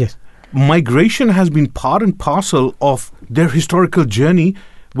 yes, migration has been part and parcel of their historical journey,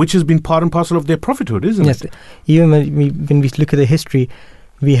 which has been part and parcel of their prophethood, isn't it? Yes. Even when we look at the history,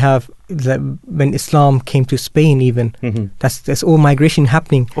 we have when Islam came to Spain, even that's all migration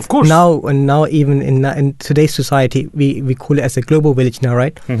happening. Of course. Now even in today's society, we call it as a global village now,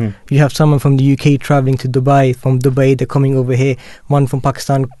 right? You have someone from the UK traveling to Dubai. From Dubai, they're coming over here. One from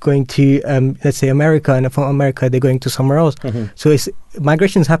Pakistan going to let's say America, and from America they're going to somewhere else. So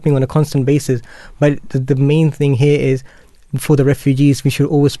migration is happening on a constant basis. But the main thing here is, for the refugees, we should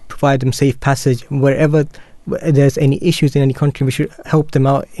always provide them safe passage wherever there's any issues in any country. We should help them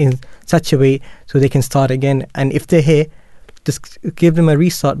out in such a way so they can start again. And if they're here, just give them a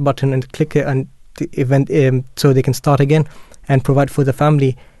restart button and click it, and the event so they can start again and provide for the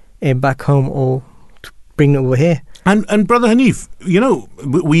family back home, or to bring them over here. And Brother Hanif,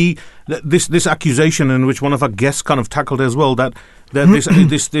 this accusation, in which one of our guests kind of tackled as well, that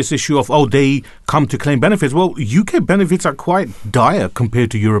this issue of they come to claim benefits. Well, UK benefits are quite dire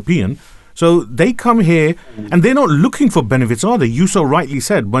compared to European. So they come here and they're not looking for benefits, are they? You so rightly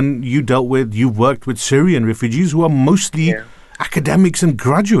said, when you worked with Syrian refugees who are mostly academics and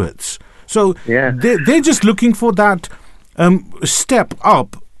graduates. So they're just looking for that step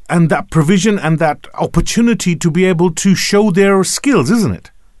up and that provision and that opportunity to be able to show their skills, isn't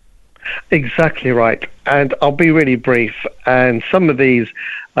it? Exactly right. And I'll be really brief. And some of these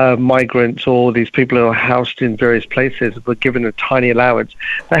migrants or these people who are housed in various places were given a tiny allowance.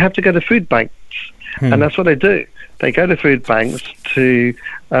 They have to go to food banks. And that's what they do. They go to food banks to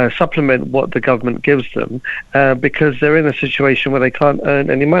supplement what the government gives them because they're in a situation where they can't earn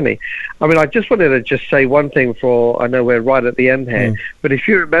any money. I mean, I just wanted to just say one thing I know we're right at the end here, but if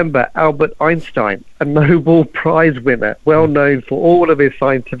you remember Albert Einstein, a Nobel Prize winner, well known for all of his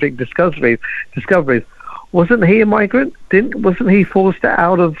scientific discoveries, wasn't he a migrant? Wasn't he forced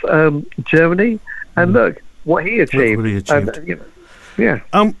out of Germany? And look what he achieved. What he achieved.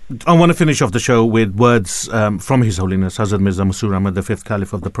 And, I want to finish off the show with words from His Holiness Hazrat Mirza Masroor Ahmad, the fifth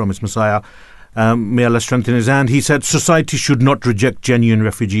Caliph of the Promised Messiah. May Allah strengthen his hand. He said, society should not reject genuine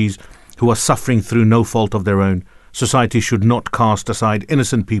refugees who are suffering through no fault of their own. Society should not cast aside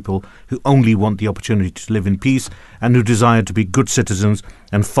innocent people who only want the opportunity to live in peace and who desire to be good citizens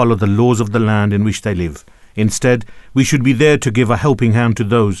and follow the laws of the land in which they live. Instead, we should be there to give a helping hand to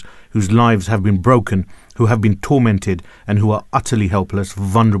those whose lives have been broken, who have been tormented, and who are utterly helpless,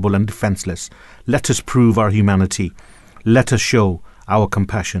 vulnerable, and defenseless. Let us prove our humanity. Let us show our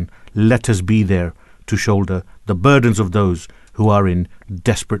compassion. Let us be there to shoulder the burdens of those who are in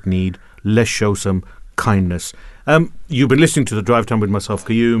desperate need. Let's show some kindness. You've been listening to The Drive Time with myself,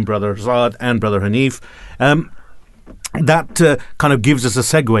 Qayyum, Brother Saad, and Brother Hanif. That kind of gives us a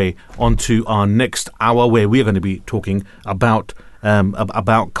segue onto our next hour, where we're going to be talking about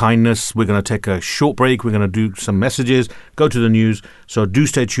kindness. We're going to take a short break. We're going to do some messages, go to the news. So do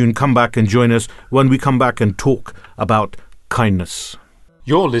stay tuned. Come back and join us when we come back and talk about kindness.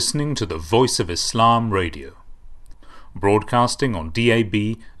 You're listening to the Voice of Islam Radio, broadcasting on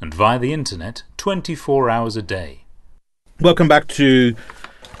DAB and via the internet 24 hours a day. Welcome back to...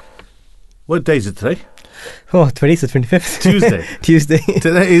 What day is it today? Oh, today's the 25th. Tuesday. Tuesday.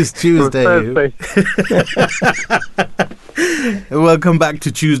 Today is Tuesday. Welcome back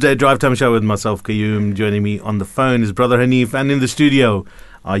to Tuesday Drive Time Show with myself, Qayyum. Joining me on the phone is Brother Hanif, and in the studio,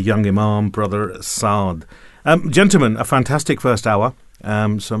 our young Imam, Brother Saad. Gentlemen, a fantastic first hour.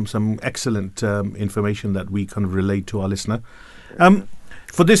 Some excellent information that we kind of relate to our listener.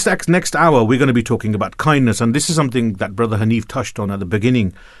 For this next hour, we're going to be talking about kindness, and this is something that Brother Hanif touched on at the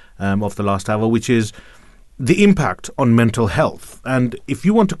beginning of the last hour, which is the impact on mental health. And if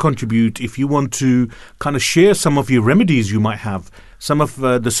you want to contribute, if you want to kind of share some of your remedies you might have, some of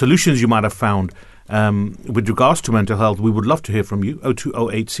the solutions you might have found with regards to mental health, we would love to hear from you.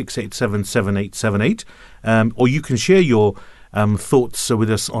 0208 687 7878. Or you can share your thoughts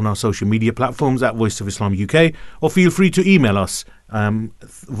with us on our social media platforms at Voice of Islam UK, or feel free to email us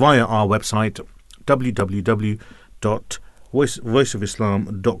via our website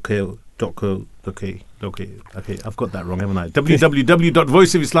www.voiceofislam.co.uk. Okay, I've got that wrong, haven't I?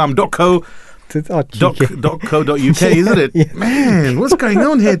 www.voiceofislam.co.uk, isn't it? Yeah. Man, what's going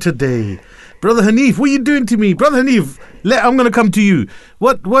on here today? Brother Hanif, what are you doing to me? Brother Hanif, I'm going to come to you.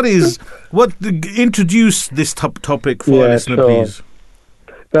 Introduce this topic for our listener, please.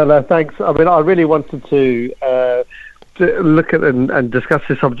 No, thanks. I mean, I really wanted to look at and discuss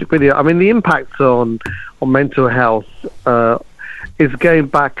this subject with you. I mean, the impact on mental health is going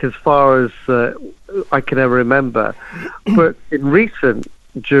back as far as I can ever remember. But in recent,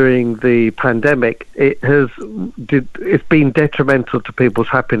 during the pandemic, it's been detrimental to people's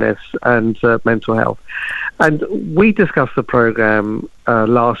happiness and mental health. And we discussed the program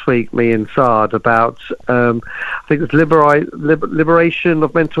last week, me and Saad, about I think it's liberation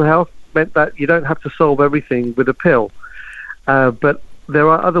of mental health. Meant that you don't have to solve everything with a pill, but there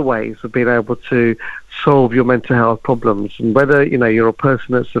are other ways of being able to solve your mental health problems. And whether you're a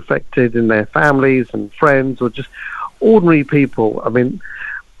person that's affected in their families and friends, or just ordinary people, I mean,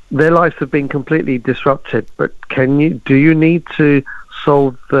 their lives have been completely disrupted. But do you need to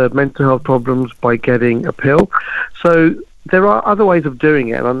solve the mental health problems by getting a pill? So there are other ways of doing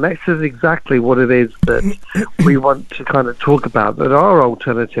it, and this is exactly what it is that we want to kind of talk about. There are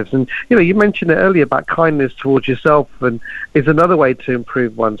alternatives, and you mentioned it earlier about kindness towards yourself, and is another way to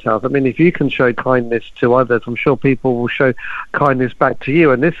improve one's health. I mean, if you can show kindness to others, I'm sure people will show kindness back to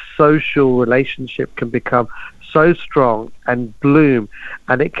you, and this social relationship can become so strong and bloom,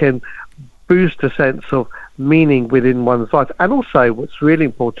 and it can boost a sense of meaning within one's life. And also, what's really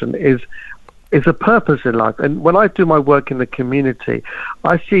important is a purpose in life. And when I do my work in the community,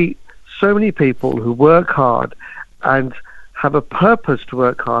 I see so many people who work hard and have a purpose to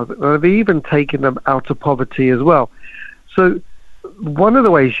work hard, and have even taken them out of poverty as well. So one of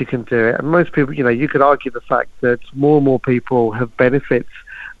the ways you can do it, and most people, you could argue the fact that more and more people have benefits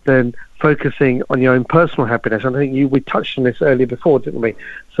than focusing on your own personal happiness. And I think we touched on this earlier before, didn't we?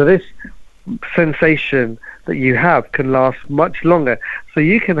 So this sensation that you have can last much longer. So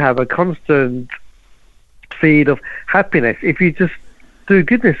you can have a constant feed of happiness if you just do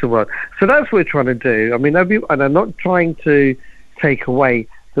goodness in the world. So that's what we're trying to do. I mean, and I'm not trying to take away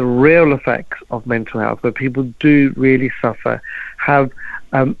the real effects of mental health, where people do really suffer, have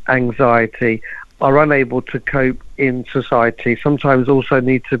anxiety, are unable to cope in society, sometimes also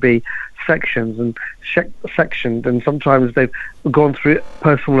need to be sectioned, and sometimes they've gone through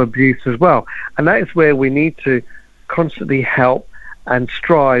personal abuse as well. And that is where we need to constantly help and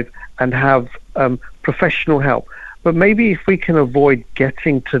strive and have professional help. But maybe if we can avoid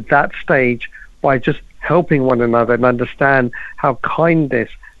getting to that stage by just helping one another and understand how kindness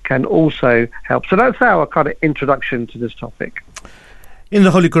can also help. So that's our kind of introduction to this topic. In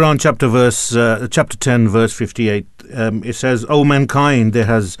the Holy Quran, chapter 10, verse 58, it says, "O mankind, there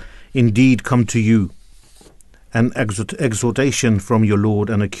has indeed come to you an exhortation from your Lord,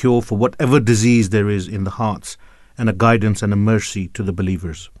 and a cure for whatever disease there is in the hearts, and a guidance and a mercy to the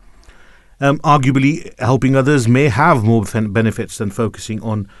believers." Arguably, helping others may have more benefits than focusing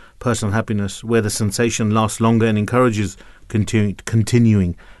on personal happiness, where the sensation lasts longer and encourages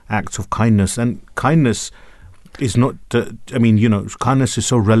continuing acts of kindness. And kindness is not, kindness is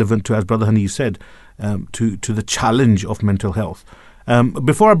so relevant to, as Brother Hanif said, to the challenge of mental health.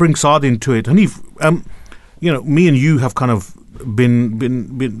 Before I bring Saad into it, Hanif, me and you have kind of been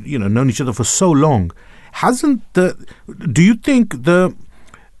known each other for so long. Do you think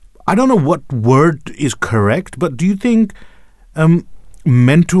I don't know what word is correct, but do you think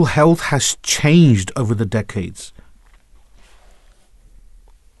mental health has changed over the decades?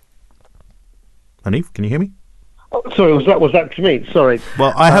 Hanif, can you hear me? Oh, sorry, was that to me? Sorry.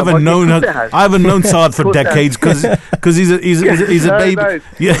 Well, I haven't known Saad for decades because he's a baby. No,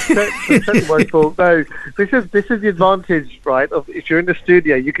 yeah. That's my fault. No, this is the advantage, right? Of if you're in the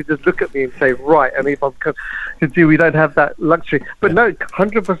studio, you can just look at me and say, right. And if I'm we don't have that luxury. But no,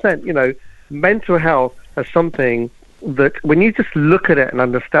 100%. Mental health is something that when you just look at it and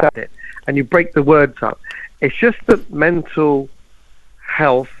understand it, and you break the words up, it's just the mental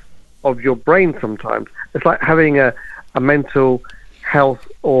health of your brain sometimes. It's like having a mental health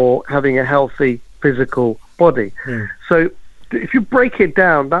or having a healthy physical body. So if you break it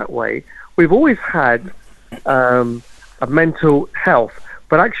down that way, we've always had a mental health,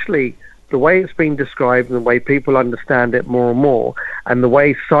 but actually the way it's been described and the way people understand it more and more, and the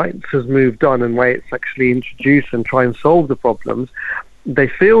way science has moved on and the way it's actually introduced and try and solve the problems, they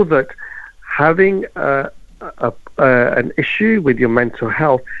feel that having an issue with your mental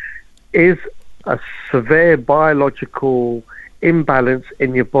health is a severe biological imbalance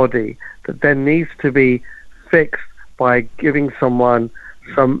in your body that then needs to be fixed by giving someone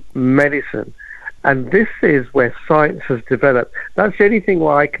some medicine. And this is where science has developed. That's the only thing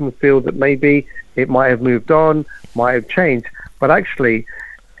where I can feel that maybe it might have moved on, might have changed. But actually,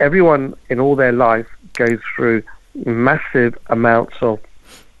 everyone in all their life goes through massive amounts of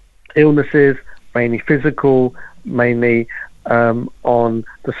illnesses, mainly physical, mainly on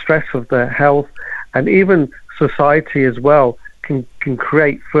the stress of their health, and even society as well can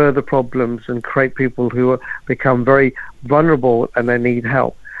create further problems and create people who become very vulnerable and they need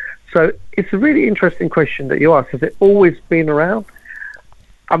help. So it's a really interesting question that you ask. Has it always been around?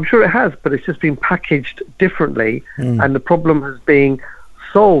 I'm sure it has, but it's just been packaged differently, and the problem has been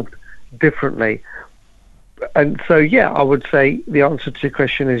solved differently. And so, yeah, I would say the answer to your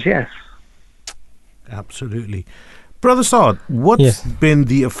question is yes. Absolutely. Brother Saad, what's been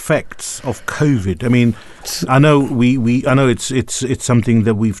the effects of COVID? I mean, I know I know it's something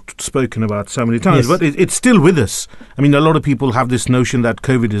that we've spoken about so many times, but it's still with us. I mean, a lot of people have this notion that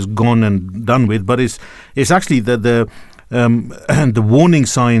COVID is gone and done with, but it's actually the warning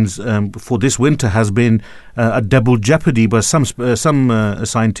signs for this winter has been a double jeopardy by some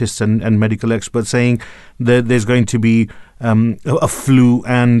scientists and medical experts saying that there's going to be a flu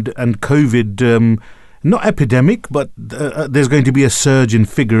and COVID. Not epidemic, but there's going to be a surge in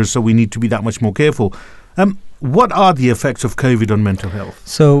figures, so we need to be that much more careful. What are the effects of COVID on mental health?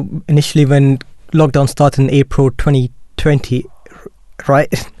 So initially when lockdown started in April 2020,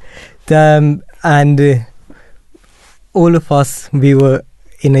 right? All of us, we were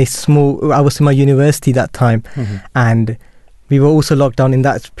in I was in my university that time, and we were also locked down in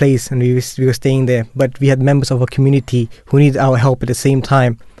that place, and we were staying there. But we had members of our community who needed our help at the same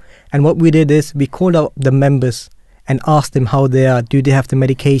time. And what we did is we called out the members and asked them how they are. Do they have the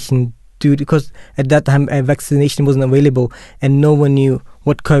medication? Because at that time vaccination wasn't available and no one knew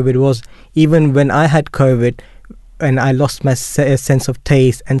what COVID was. Even when I had COVID and I lost my sense of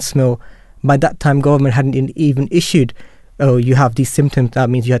taste and smell, by that time government hadn't even issued, oh, you have these symptoms, that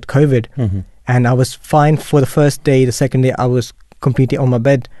means you had COVID. And I was fine for the first day. The second day I was completely on my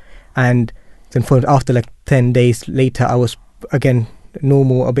bed. And then after like 10 days later I was again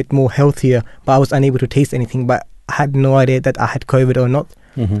normal, a bit more healthier, but I was unable to taste anything, but I had no idea that I had COVID or not.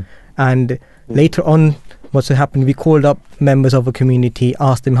 And later on, what's happened, we called up members of a community,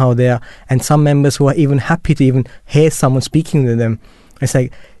 asked them how they are, and some members who are even happy to even hear someone speaking to them. It's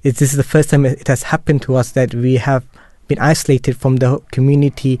like, this is the first time it has happened to us that we have been isolated from the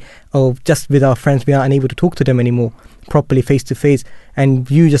community, or just with our friends, we are unable to talk to them anymore properly face to face. And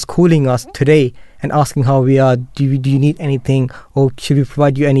you just calling us today and asking how we are, do you need anything, or should we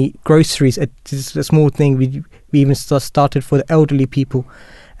provide you any groceries? It's a small thing. We even started for the elderly people,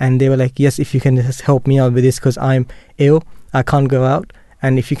 and they were like, yes, if you can just help me out with this because I'm ill, I can't go out,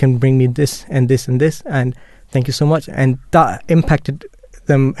 and if you can bring me this and this and this, and thank you so much. And that impacted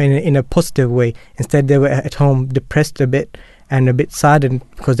them in a positive way. Instead, they were at home depressed a bit and a bit saddened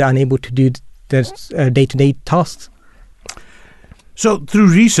because they're unable to do their day-to-day tasks. So, through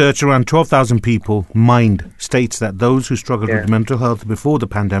research, around 12,000 people, Mind states that those who struggled with mental health before the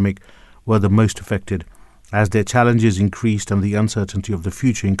pandemic were the most affected, as their challenges increased and the uncertainty of the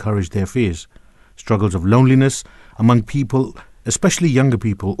future encouraged their fears. Struggles of loneliness among people, especially younger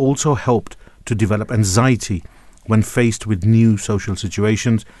people, also helped to develop anxiety when faced with new social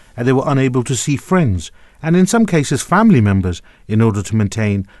situations, and they were unable to see friends and in some cases family members in order to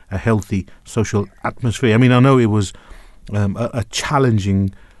maintain a healthy social atmosphere. I mean, I know it was a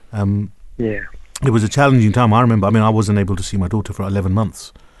challenging it was a challenging time. I remember, I wasn't able to see my daughter for 11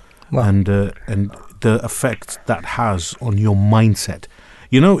 months. Wow. And the effect that has on your mindset.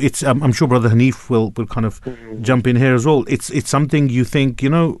 You know, it's I'm sure Brother Hanif will kind of jump in here as well. It's something you think,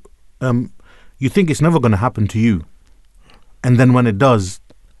 you think it's never going to happen to you, and then when it does,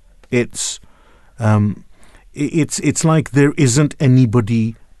 it's like there isn't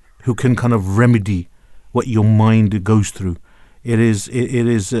anybody who can kind of remedy what your mind goes through. It is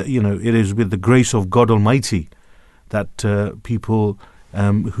with the grace of God Almighty that people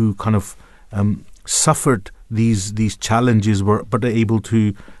who kind of suffered these challenges were able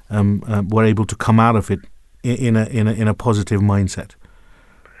to come out of it in a positive mindset.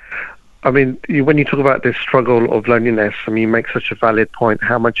 I mean, when you talk about this struggle of loneliness, you make such a valid point,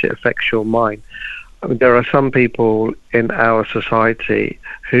 how much it affects your mind. There are some people in our society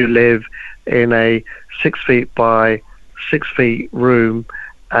who live in a 6 feet by 6 feet room,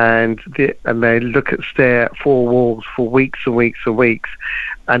 and they stare at four walls for weeks and weeks and weeks,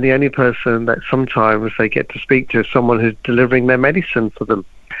 and the only person that sometimes they get to speak to is someone who's delivering their medicine for them.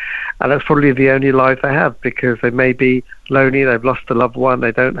 And that's probably the only life they have, because they may be lonely, they've lost a loved one,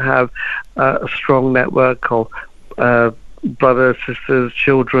 they don't have a strong network of brothers, sisters,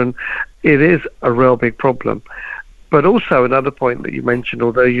 children. It is a real big problem. But also another point that you mentioned,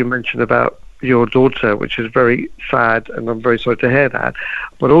 although you mentioned about your daughter, which is very sad, and I'm very sorry to hear that,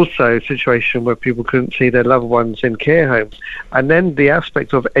 but also a situation where people couldn't see their loved ones in care homes. And then the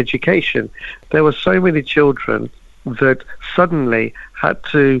aspect of education. There were so many children that suddenly had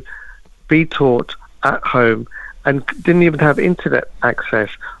to be taught at home and didn't even have internet access.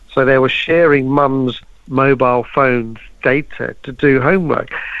 So they were sharing mum's mobile phone's data to do homework.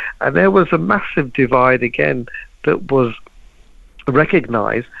 And there was a massive divide again that was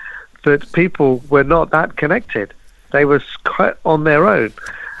recognised, that people were not that connected. They were quite on their own.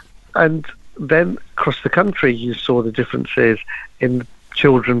 And then across the country, you saw the differences in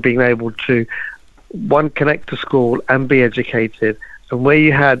children being able to, one, connect to school and be educated. And where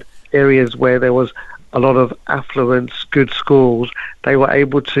you had areas where there was a lot of affluence, good schools, they were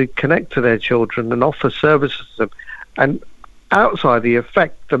able to connect to their children and offer services to them. And outside the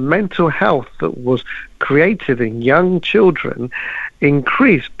effect, the mental health that was created in young children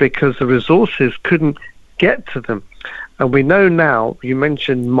increased because the resources couldn't get to them. And we know now, you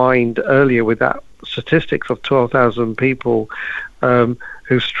mentioned Mind earlier with that statistics of 12,000 people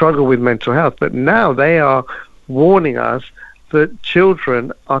who struggle with mental health, but now they are warning us that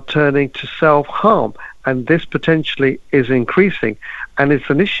children are turning to self-harm, and this potentially is increasing, and it's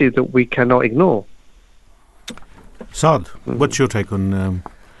an issue that we cannot ignore. Saad, what's your take on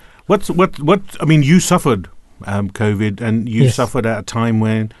what? I mean, you suffered COVID, and you Yes. suffered at a time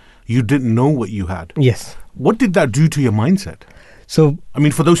when you didn't know what you had. Yes. What did that do to your mindset? So I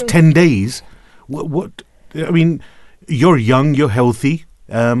mean, for those 10 days, what I mean, you're young, you're healthy,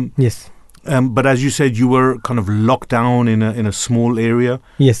 yes, but as you said, you were kind of locked down in a small area.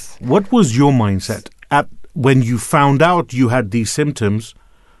 yes. What was your mindset at when you found out you had these symptoms,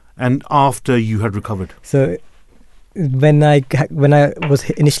 and after you had recovered? So when I was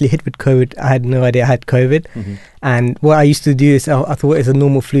initially hit with COVID, I had no idea I had COVID, and what I used to do is I thought it's a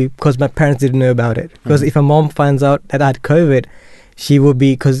normal flu because my parents didn't know about it. Because if my mom finds out that I had COVID, she would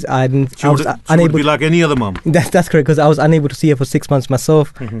be, because I was She unable. would be like any other mum. That's correct, because I was unable to see her for 6 months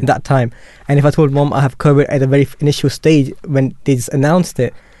myself at that time. And if I told mom I have COVID at the very initial stage when they just announced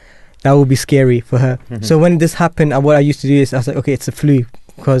it, that would be scary for her. So when this happened, what I used to do is I was like, okay, it's a flu,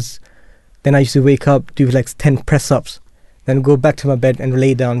 because then I used to wake up, do like 10 press-ups, then go back to my bed and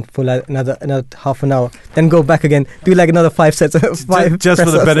lay down for like another half an hour, then go back again, do like another 5 sets of 5 Just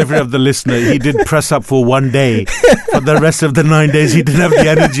for the press-ups. benefit of the listener, he did press up for 1 day. For the rest of the 9 days, he didn't have the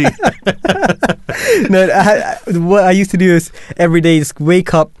energy. No, what I used to do is every day just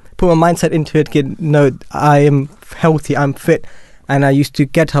wake up, put my mindset into it, no, I am healthy, I'm fit, and I used to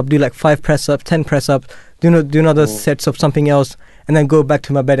get up, do like 5 press-ups, 10 press-ups, do another sets of something else, and then go back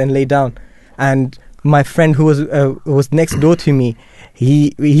to my bed and lay down. And my friend who was next door to me,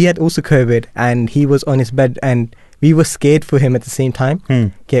 he had also COVID, and he was on his bed, and we were scared for him at the same time.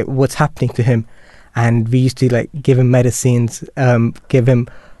 Okay, what's happening to him? And we used to like give him medicines, give him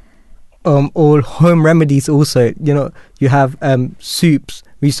all home remedies also. You have soups.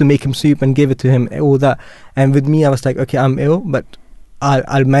 We used to make him soup and give it to him, all that. And with me, I was like, okay, I'm ill, but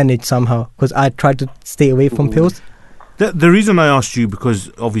I'll manage somehow, because I tried to stay away from pills. The reason I asked you,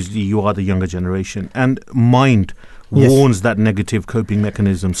 because obviously you are the younger generation, and Mind Yes. warns that negative coping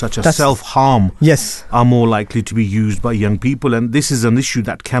mechanisms such as That's- self-harm Yes. are more likely to be used by young people, and this is an issue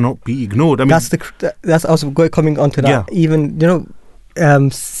that cannot be ignored. I mean, That's also coming onto that. Yeah. Even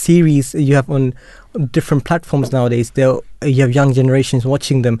series you have on different platforms nowadays. You have young generations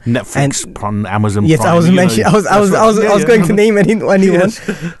watching them. Netflix, Prime, Amazon. Yes, Prime, I was you know, mentioning. I was that's right. going to name anyone, Yes.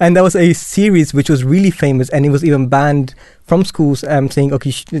 and there was a series which was really famous, and it was even banned from schools, saying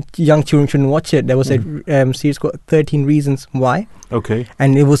okay, young children shouldn't watch it. There was a series called 13 Reasons Why, Okay.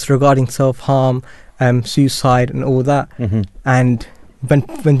 and it was regarding self-harm, suicide, and all that. And when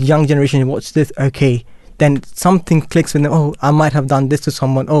the young generation watch this, okay, then something clicks with them. Oh, I might have done this to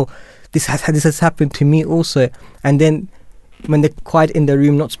someone. Oh, this has happened to me also. And then when they're quiet in their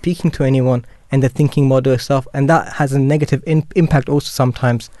room, not speaking to anyone, and they're thinking more to themselves, and that has a negative impact also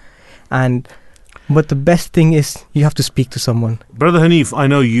sometimes. But the best thing is you have to speak to someone. Brother Hanif, I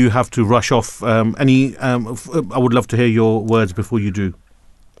know you have to rush off. I would love to hear your words before you do.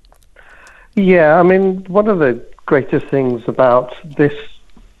 Yeah, I mean, one of the greatest things about this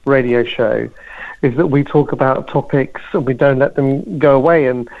radio show is that we talk about topics and we don't let them go away.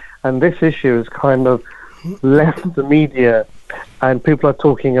 And this issue has kind of left the media, and people are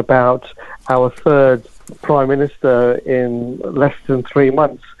talking about our third Prime Minister in less than 3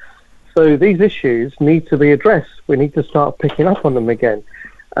 months. So these issues need to be addressed. We need to start picking up on them again.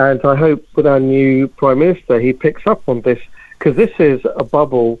 And I hope with our new Prime Minister, he picks up on this, because this is a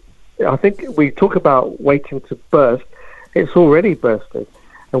bubble. I think we talk about waiting to burst. It's already bursted.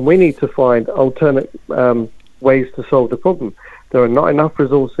 And we need to find alternate ways to solve the problem. There are not enough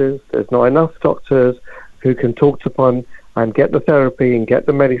resources. There's not enough doctors who can talk to one and get the therapy and get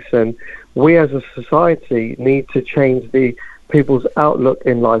the medicine. We as a society need to change the people's outlook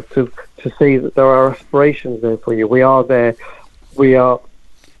in life, to see that there are aspirations there for you. We are there. We are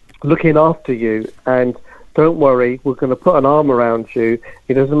looking after you, and don't worry, we're going to put an arm around you.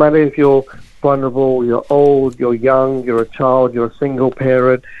 It doesn't matter if you're vulnerable, you're old, you're young, you're a child, you're a single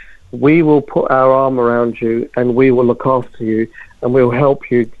parent. We will put our arm around you, and we will look after you, and we'll help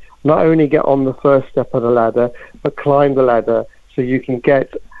you not only get on the first step of the ladder, but climb the ladder so you can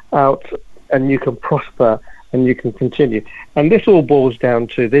get out and you can prosper and you can continue. And this all boils down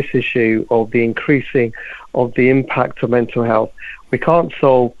to this issue of the increasing of the impact of mental health. We can't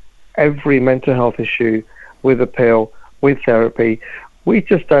solve every mental health issue with a pill, with therapy. We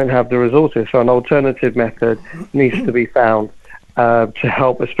just don't have the resources. So an alternative method needs to be found to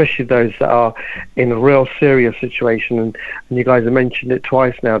help, especially those that are in a real serious situation. And you guys have mentioned it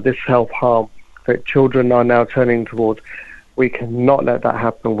twice now, this self-harm that children are now turning towards. We cannot let that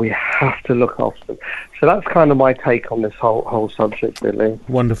happen. We have to look after them. So that's kind of my take on this whole subject, really.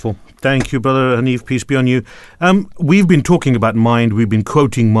 Wonderful. Thank you, Brother Hanif. Peace be on you. We've been talking about Mind. We've been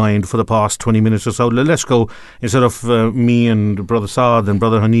quoting Mind for the past 20 minutes or so. Let's go, instead of me and Brother Saad and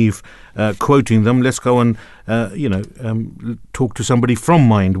Brother Hanif quoting them, let's go and, talk to somebody from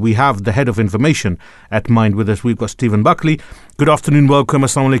Mind. We have the head of information at Mind with us. We've got Stephen Buckley. Good afternoon, welcome,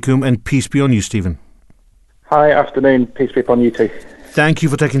 assalamu alaikum, and peace be on you, Stephen. Hi, afternoon. Peace be upon you too. Thank you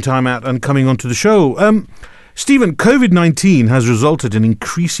for taking time out and coming onto the show. Stephen, COVID-19 has resulted in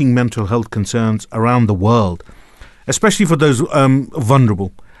increasing mental health concerns around the world, especially for those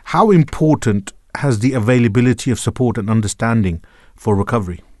vulnerable. How important has the availability of support and understanding for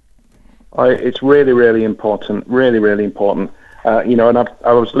recovery? It's really, really important. Really, really important. And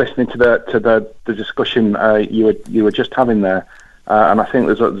I was listening to the discussion you were just having there, and I think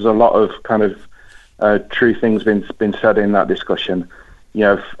there's a lot of kind of true things been said in that discussion.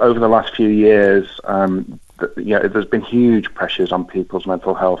 Over the last few years, there's been huge pressures on people's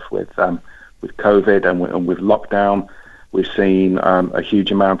mental health with COVID and with lockdown. We've seen a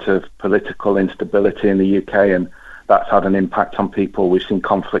huge amount of political instability in the UK, and that's had an impact on people. We've seen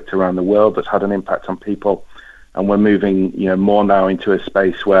conflict around the world that's had an impact on people, and we're moving more now into a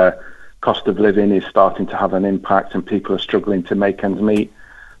space where cost of living is starting to have an impact, and people are struggling to make ends meet.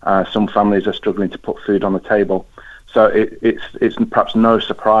 Some families are struggling to put food on the table. So it's perhaps no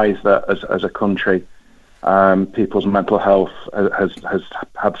surprise that as a country, people's mental health has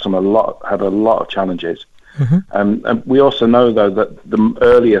had a lot of challenges. Mm-hmm. And we also know, though, that the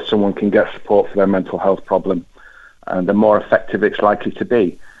earlier someone can get support for their mental health problem, and the more effective it's likely to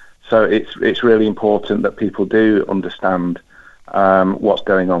be. So it's really important that people do understand what's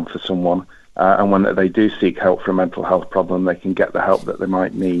going on for someone, and when they do seek help for a mental health problem, they can get the help that they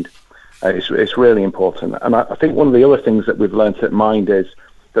might need. It's really important. And I think one of the other things that we've learnt at Mind is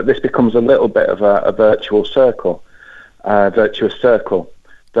that this becomes a little bit of a virtuous circle, that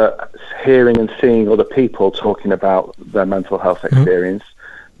hearing and seeing other people talking about their mental health experience,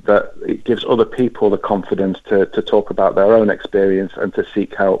 that it gives other people the confidence to talk about their own experience and to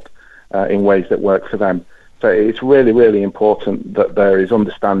seek help in ways that work for them. So it's really, really important that there is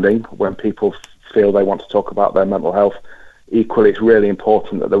understanding when people feel they want to talk about their mental health. Equally, it's really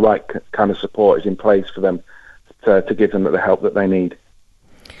important that the right kind of support is in place for them to give them the help that they need.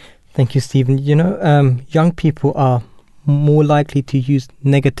 Thank you, Stephen. Young people are more likely to use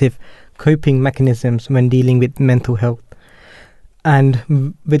negative coping mechanisms when dealing with mental health.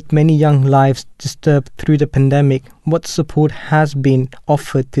 And with many young lives disturbed through the pandemic, what support has been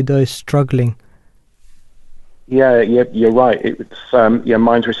offered to those struggling? Yeah, you're right.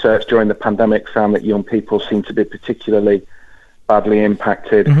 Mind's research during the pandemic found that young people seem to be particularly badly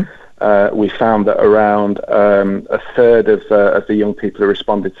impacted. Mm-hmm. We found that around a third of the young people who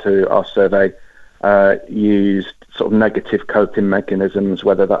responded to our survey used sort of negative coping mechanisms,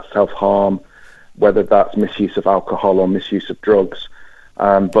 whether that's self-harm, whether that's misuse of alcohol or misuse of drugs.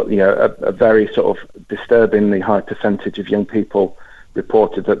 But a very sort of disturbingly high percentage of young people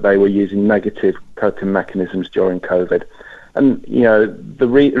reported that they were using negative coping mechanisms during COVID. And, the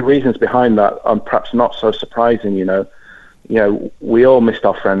reasons behind that are perhaps not so surprising. We all missed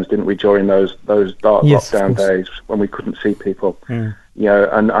our friends, didn't we, during those dark lockdown days when we couldn't see people.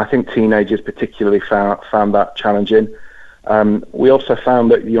 And I think teenagers particularly found that challenging. We also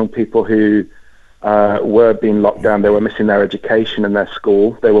found that young people who were being locked down, they were missing their education and their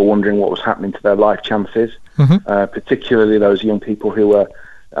school. They were wondering what was happening to their life chances, particularly those young people who were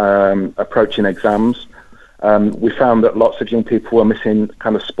approaching exams. We found that lots of young people were missing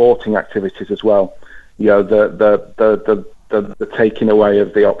kind of sporting activities as well. The taking away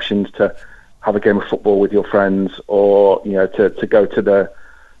of the options to have a game of football with your friends, or to go to the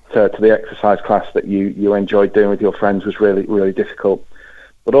to the exercise class that you enjoyed doing with your friends was really, really difficult.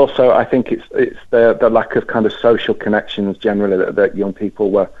 But also, I think it's the lack of kind of social connections generally that young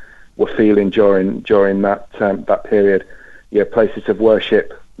people were feeling during that period. Places of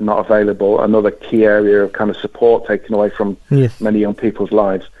worship not available, another key area of kind of support taken away from many young people's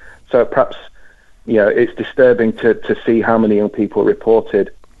lives. So perhaps, it's disturbing to see how many young people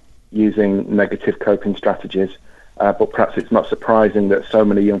reported using negative coping strategies, but perhaps it's not surprising that so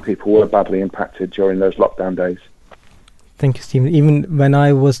many young people were badly impacted during those lockdown days. Thank you, Stephen. Even when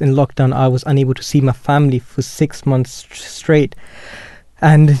I was in lockdown, I was unable to see my family for 6 months straight.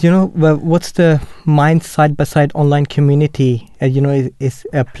 And, what's the Mind Side-by-Side online community, is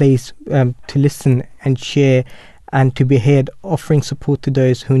a place to listen and share and to be heard, offering support to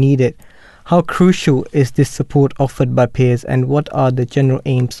those who need it. How crucial is this support offered by peers, and what are the general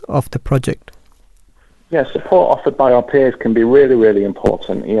aims of the project? Yeah, support offered by our peers can be really, really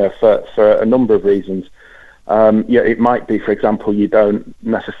important, for a number of reasons. It might be, for example, you don't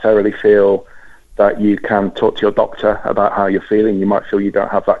necessarily feel that you can talk to your doctor about how you're feeling. You might feel you don't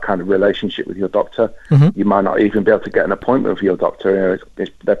have that kind of relationship with your doctor. Mm-hmm. You might not even be able to get an appointment with your doctor.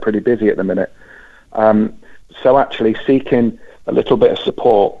 They're pretty busy at the minute. So actually seeking a little bit of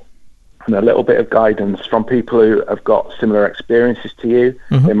support and a little bit of guidance from people who have got similar experiences to you.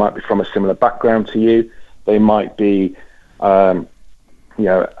 Mm-hmm. They might be from a similar background to you. They might be, having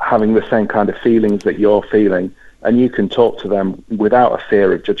the same kind of feelings that you're feeling, and you can talk to them without a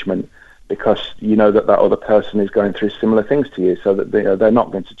fear of judgment, because you know that other person is going through similar things to you, so that they're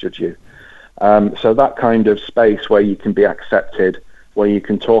not going to judge you. So that kind of space where you can be accepted, where you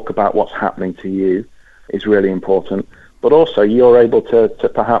can talk about what's happening to you, is really important. But also you're able to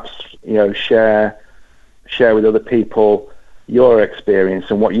perhaps share with other people your experience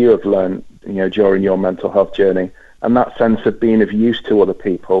and what you have learned during your mental health journey. And that sense of being of use to other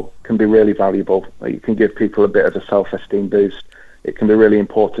people can be really valuable. You can give people a bit of a self-esteem boost. It can be really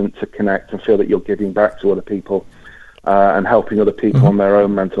important to connect and feel that you're giving back to other people and helping other people on their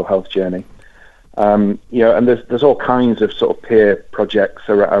own mental health journey. And there's all kinds of sort of peer projects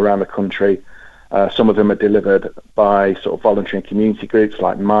around the country. Some of them are delivered by sort of voluntary and community groups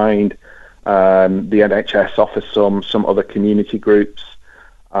like Mind. The NHS offers some other community groups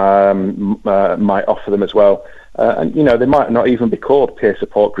might offer them as well. And they might not even be called peer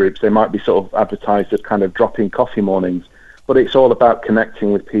support groups. They might be sort of advertised as kind of drop-in coffee mornings. But it's all about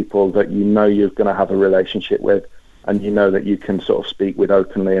connecting with people that you're going to have a relationship with, and that you can sort of speak with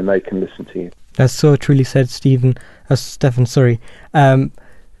openly, and they can listen to you. That's so truly said, Stephen. Stefan, sorry.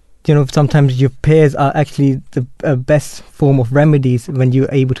 Sometimes your peers are actually the best form of remedies when you're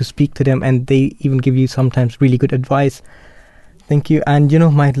able to speak to them, and they even give you sometimes really good advice. Thank you. And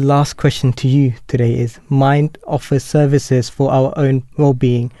my last question to you today is: Mind offers services for our own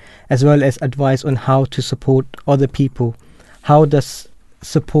well-being, as well as advice on how to support other people. How does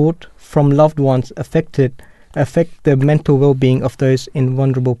support from loved ones affect the mental well-being of those in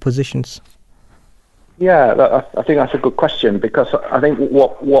vulnerable positions? Yeah, I think that's a good question, because I think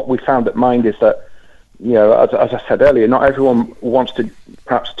what we found at Mind is that, as I said earlier, not everyone wants to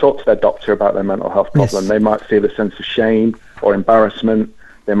perhaps talk to their doctor about their mental health problem. Yes. They might feel a sense of shame or embarrassment.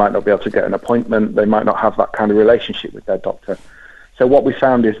 They might not be able to get an appointment. They might not have that kind of relationship with their doctor. So what we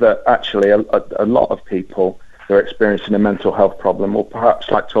found is that actually a lot of people who are experiencing a mental health problem will perhaps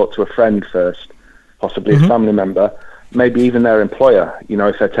talk to a friend first, possibly a family member, maybe even their employer,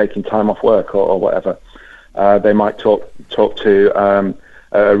 if they're taking time off work or whatever. They might talk to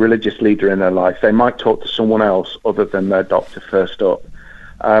a religious leader in their life. They might talk to someone else other than their doctor first up.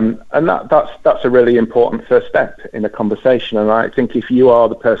 And that's a really important first step in a conversation. And I think if you are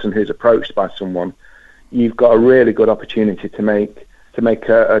the person who's approached by someone, you've got a really good opportunity to make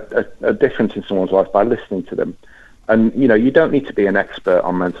a difference in someone's life by listening to them. And you don't need to be an expert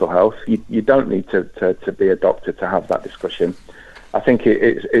on mental health. You don't need to be a doctor to have that discussion. I think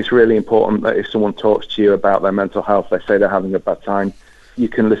it's really important that if someone talks to you about their mental health, they say they're having a bad time, you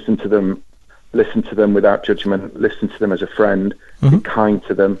can listen to them without judgment, listen to them as a friend, be kind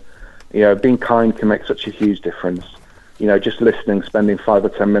to them. Being kind can make such a huge difference. Just listening, spending 5 or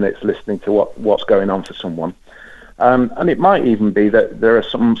 10 minutes listening to what's going on for someone. And it might even be that there are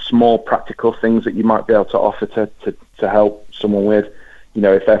some small practical things that you might be able to offer to help someone with.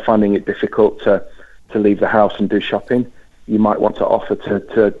 If they're finding it difficult to leave the house and do shopping, you might want to offer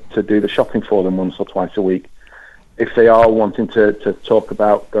to do the shopping for them once or twice a week. If they are wanting to talk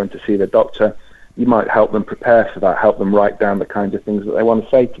about going to see their doctor, you might help them prepare for that, help them write down the kinds of things that they want to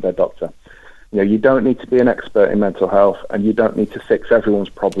say to their doctor. You don't need to be an expert in mental health, and you don't need to fix everyone's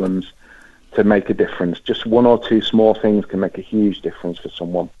problems to make a difference. Just 1 or 2 small things can make a huge difference for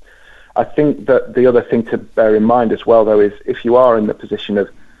someone. I think that the other thing to bear in mind as well, though, is if you are in the position of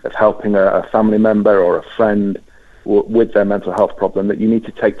helping a family member or a friend with their mental health problem, that you need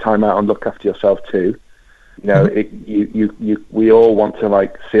to take time out and look after yourself too. You know, we all want to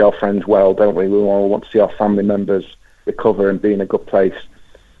like see our friends well, don't we? We all want to see our family members recover and be in a good place,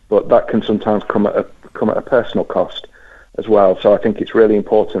 but that can sometimes come at a personal cost as well. So I think it's really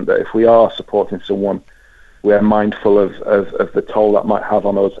important that if we are supporting someone, we are mindful of the toll that might have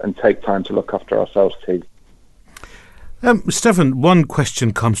on us and take time to look after ourselves too. Stefan, one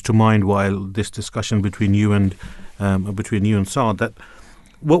question comes to mind while this discussion between you and Saad, that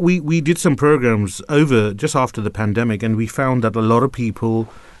what we did some programs over just after the pandemic, and we found that a lot of people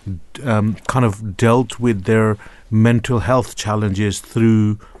kind of dealt with their mental health challenges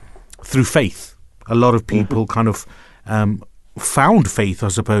through faith. A lot of people kind of found faith, I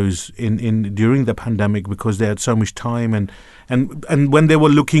suppose, in during the pandemic because they had so much time, and when they were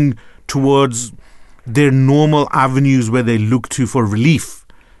looking towards their normal avenues where they look to for relief,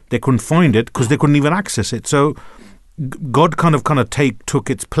 they couldn't find it because they couldn't even access it. So God kind of took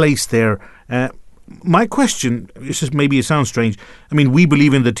its place there. My question is just, maybe it sounds strange. I mean, we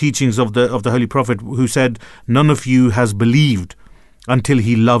believe in the teachings of the Holy Prophet, who said, "None of you has believed until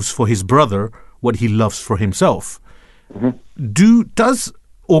he loves for his brother what he loves for himself." Does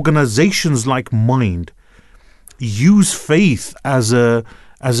organizations like Mind use faith as a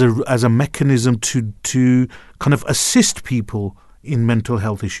mechanism to kind of assist people in mental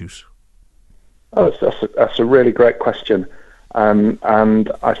health issues? Oh, that's a really great question, and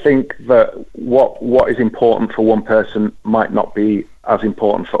I think that what is important for one person might not be as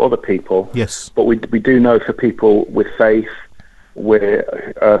important for other people. Yes, but we do know for people with faith, with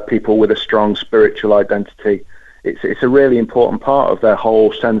people with a strong spiritual identity, it's a really important part of their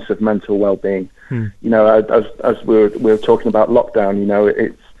whole sense of mental well-being. You know, as we were talking about lockdown, you know,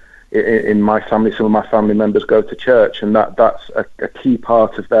 it's in my family, some of my family members go to church, and that's a key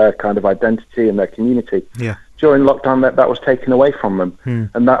part of their kind of identity and their community. Yeah. During lockdown, that was taken away from them,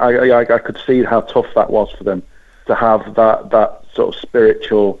 and that I could see how tough that was for them to have that sort of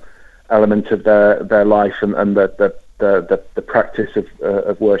spiritual element of their life and the practice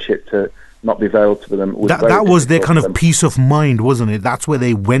of worship to not be available to them. That was their kind of peace of mind, wasn't it? That's where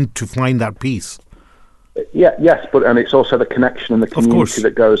they went to find that peace. Yeah, yes, and it's also the connection and the community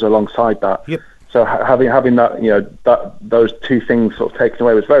that goes alongside that. Yep. So having that, you know, those two things sort of taken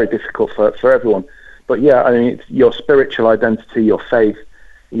away was very difficult for everyone. But yeah, I mean, it's your spiritual identity, your faith,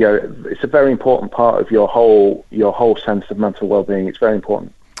 you know, it's a very important part of your whole sense of mental well-being. It's very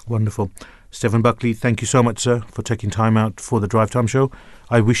important. Wonderful. Stephen Buckley, thank you so much, sir, for taking time out for the Drive Time Show.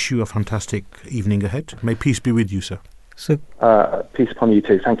 I wish you a fantastic evening ahead. May peace be with you, sir. So, peace upon you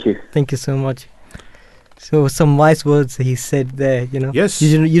too. Thank you. Thank you so much. So some wise words he said there, you know. Yes.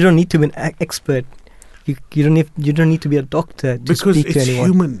 You don't need to be an expert. You don't need to be a doctor to speak to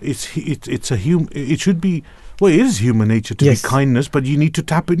anyone. Because it's human. It's a human. It should be. Well, it is human nature to be kindness, but you need to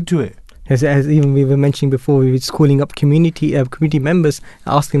tap into it. As even we were mentioning before, we were schooling up community members,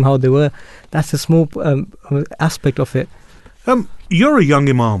 asking them how they were. That's a small aspect of it. You're a young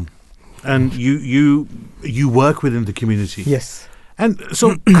imam, and you work within the community. Yes. And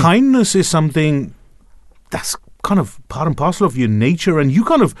so kindness is something that's kind of part and parcel of your nature, and you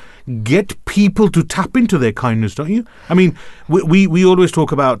kind of get people to tap into their kindness, don't you? I mean, we always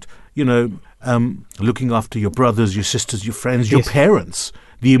talk about, you know, looking after your brothers, your sisters, your friends, your parents,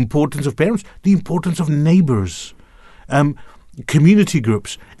 the importance of parents, the importance of neighbors, community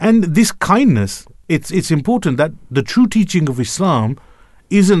groups. And this kindness, it's important that the true teaching of Islam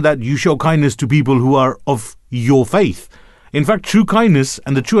isn't that you show kindness to people who are of your faith. In fact, true kindness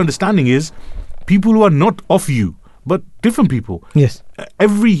and the true understanding is people who are not of you, but different people. Yes.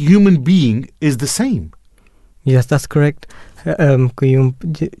 Every human being is the same. Yes, that's correct.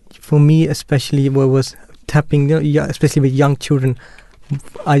 For me, especially, what was tapping, especially with young children,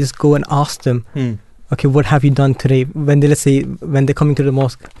 I just go and ask them, okay, what have you done today? When they're coming to the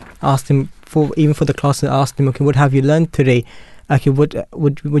mosque, ask them for the class, ask them, okay, what have you learned today? Okay, what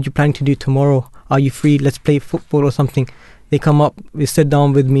you planning to do tomorrow? Are you free? Let's play football or something. They come up, they sit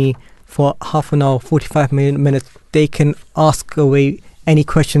down with me for half an hour, 45 minutes. They can ask away any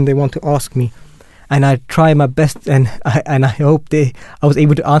question they want to ask me, and I try my best, and I hope I was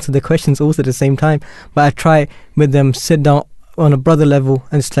able to answer the questions also at the same time. But I try with them, sit down on a brother level,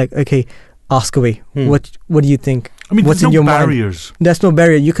 and it's like, okay, ask away. What do you think? I mean, what's there's in your barriers. Mind? There's no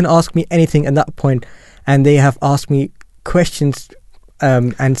barrier. You can ask me anything at that point, and they have asked me questions,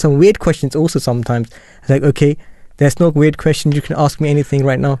 and some weird questions also sometimes. It's like, okay, There's no weird question. You can ask me anything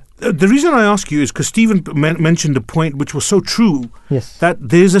right now. The reason I ask you is because Stephen mentioned a point which was so true. Yes. That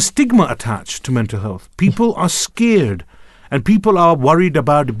there's a stigma attached to mental health. People are scared and people are worried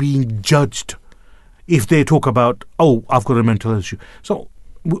about being judged if they talk about, oh, I've got a mental health issue. So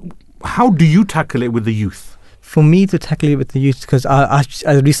how do you tackle it with the youth? For me to tackle it with the youth, because I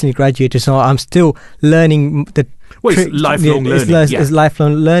recently graduated, so I'm still learning the... Well, it's lifelong learning. It's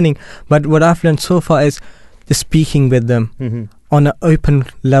lifelong learning. But what I've learned so far is just speaking with them on an open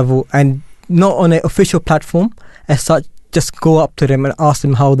level and not on an official platform as such. Just go up to them and ask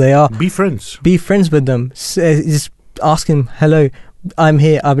them how they are. Be friends. Be friends with them. Just ask them, hello, I'm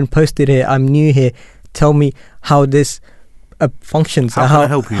here, I've been posted here, I'm new here. Tell me how this functions. How can I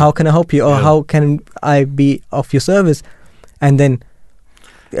help you? How can I help you? Or how can I be of your service? And then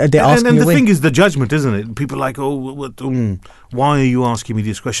they ask me. And the thing is the judgment, isn't it? People are like, why are you asking me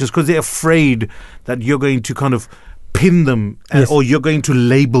these questions? Because they're afraid that you're going to kind of pin them or you're going to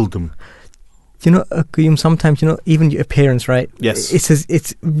label them. You know, Qayyum, sometimes, even your appearance, right? Yes.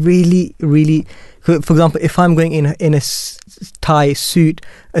 It's really, really... For example, if I'm going in a tie suit,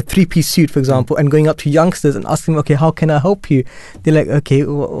 a three-piece suit, for example, and going up to youngsters and asking them, okay, how can I help you? They're like, okay,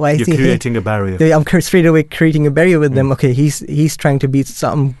 why is he here? You're creating a barrier. I'm straight away creating a barrier with them. Okay, he's trying to be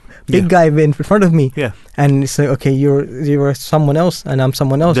some big guy in front of me. Yeah. And so, okay, you're someone else and I'm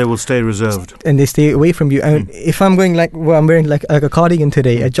someone else. They will stay reserved. And they stay away from you. And if I'm going I'm wearing like a cardigan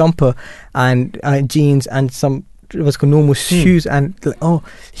today, a jumper and jeans and some what's called normal shoes, and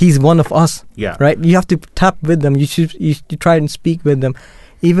he's one of us. Yeah. Right? You have to tap with them. You try and speak with them.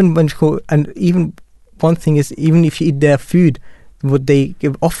 Even one thing is, even if you eat their food, what they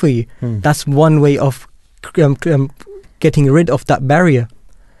offer you, that's one way of getting rid of that barrier.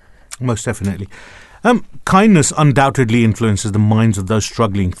 Most definitely. Kindness undoubtedly influences the minds of those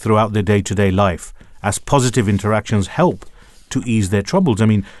struggling throughout their day-to-day life, as positive interactions help to ease their troubles. I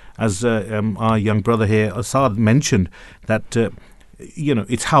mean, as our young brother here, Asad, mentioned, that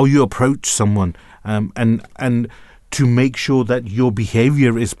it's how you approach someone, and to make sure that your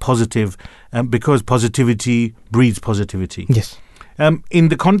behavior is positive, because positivity breeds positivity. Yes. In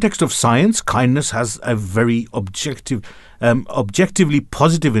the context of science, kindness has a very objectively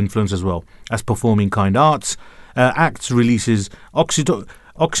positive influence as well, as performing kind acts releases oxytocin,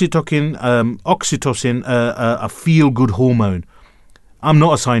 a feel-good hormone. I'm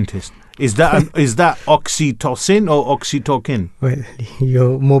not a scientist. Is that oxytocin or oxytocin? Well,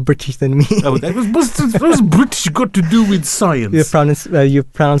 you're more British than me. What's British got to do with science? Your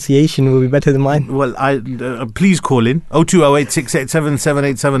pronunciation will be better than mine. Well, please call in 0208 687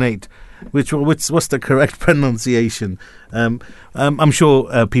 7878. What's the correct pronunciation? I'm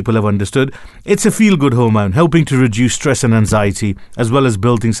sure people have understood. It's a feel-good hormone, helping to reduce stress and anxiety, as well as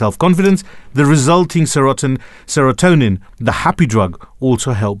building self-confidence. The resulting serotonin, the happy drug,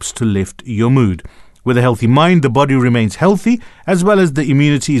 also helps to lift your mood. With a healthy mind, the body remains healthy, as well as the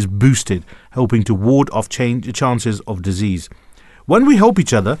immunity is boosted, helping to ward off chances of disease. When we help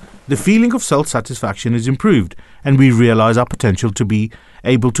each other, the feeling of self-satisfaction is improved, and we realize our potential to be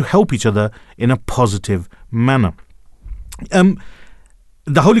able to help each other in a positive manner.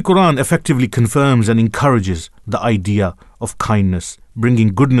 The Holy Quran effectively confirms and encourages the idea of kindness,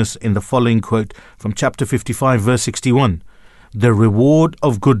 bringing goodness in the following quote from chapter 55, verse 61. The reward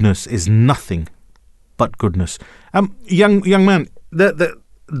of goodness is nothing but goodness. Young man,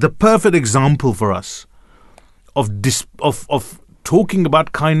 the perfect example for us of talking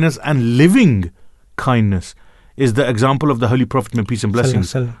about kindness and living kindness is the example of the Holy Prophet, may peace and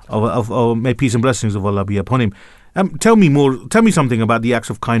blessings may peace and blessings of Allah be upon him. Tell me something about the acts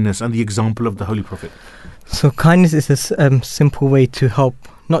of kindness and the example of the Holy Prophet. So kindness is a simple way to help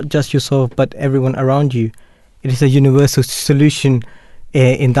not just yourself but everyone around you. It is a universal solution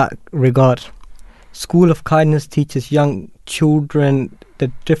in that regard. School of Kindness teaches young children the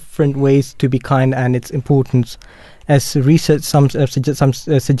different ways to be kind and its importance. As research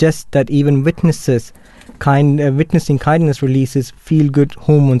suggests that even witnessing kindness releases feel-good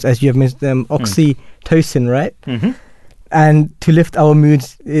hormones, as you have mentioned, oxytocin, right? Mm-hmm. And to lift our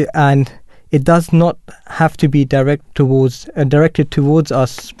moods, and it does not have to be directed towards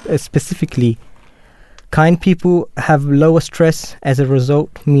us specifically. Kind people have lower stress as a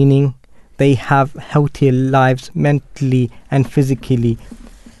result, meaning they have healthier lives mentally and physically.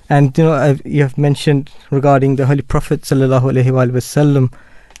 And you have mentioned regarding the Holy Prophet sallallahu alaihi wasallam,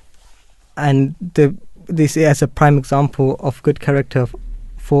 and this as a prime example of good character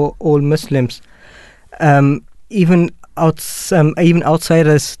for all Muslims. Even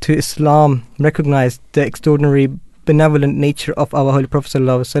outsiders to Islam recognize the extraordinary benevolent nature of our Holy Prophet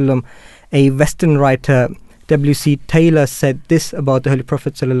sallallahu alaihi wasallam. A Western writer W.C. Taylor said this about the Holy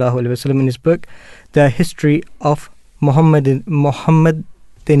Prophet ﷺ in his book, The History of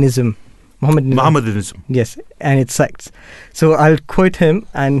Mohammedanism. Yes, and its sects. So I'll quote him,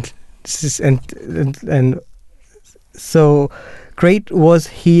 and so great was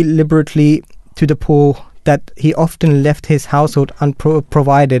he liberally to the poor that he often left his household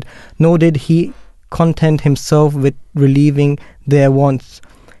unprovided, nor did he content himself with relieving their wants.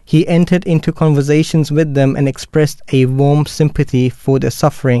 He entered into conversations with them and expressed a warm sympathy for their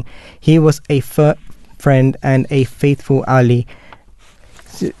suffering. He was a friend and a faithful ally.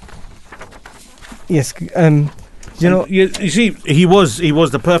 Yes, you see, he was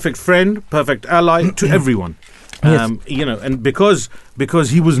the perfect friend, perfect ally to everyone. Yes. And because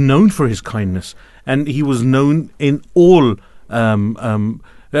he was known for his kindness, and he was known in all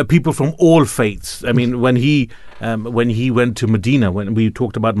people from all faiths. I mean, when he went to Medina, when we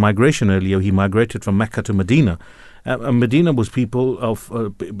talked about migration earlier, he migrated from Mecca to Medina. Medina was people of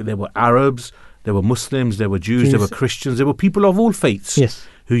there were Arabs, there were Muslims, there were Jews, there were Christians, there were people of all faiths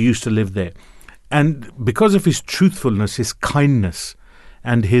who used to live there. And because of his truthfulness, his kindness,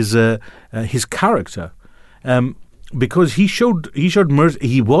 and his character, because he showed mercy,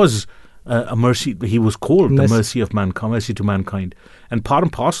 he was a mercy. He was called the mercy of mankind, mercy to mankind, and part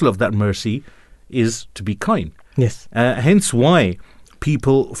and parcel of that mercy is to be kind. Yes. Hence, why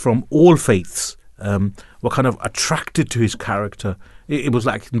people from all faiths were kind of attracted to his character. It was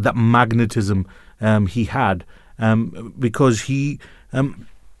like that magnetism he had, because he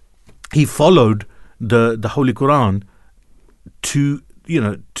followed the Holy Quran to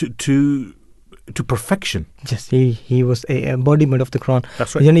perfection. Yes, he was a embodiment of the Quran.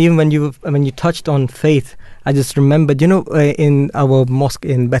 That's right. Even when you touched on faith, I just remembered, in our mosque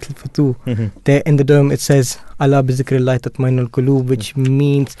in Baitul Futuh, there in the dome it says, "Allah bi zikrillah tatma'innul qulub," which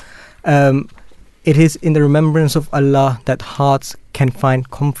means it is in the remembrance of Allah that hearts can find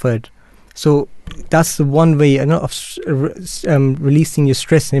comfort. So that's the one way of releasing your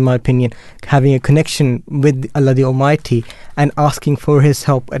stress, in my opinion, having a connection with Allah the Almighty and asking for His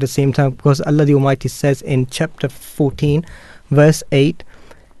help at the same time, because Allah the Almighty says in chapter 14 verse 8,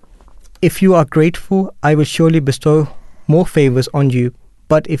 "If you are grateful, I will surely bestow more favors on you,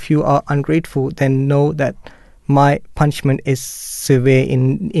 but if you are ungrateful, then know that my punishment is severe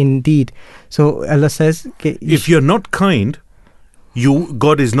indeed." So Allah says, if you're not kind,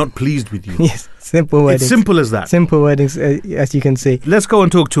 God is not pleased with you. Yes, simple wordings. It's simple as that. Simple wordings, as you can see. Let's go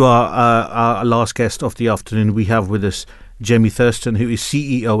and talk to our last guest of the afternoon. We have with us Jamie Thurston, who is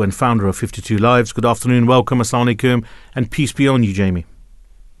CEO and founder of 52 Lives. Good afternoon, welcome, assalamu alaikum, and peace be on you, Jamie.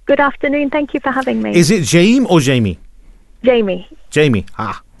 Good afternoon, thank you for having me. Is it James or Jamie? Jamie. Jamie,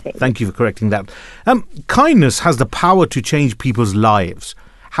 thank you for correcting that. Kindness has the power to change people's lives.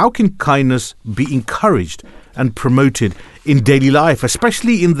 How can kindness be encouraged and promoted in daily life,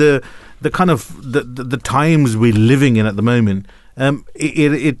 especially in the kind of the times we're living in at the moment?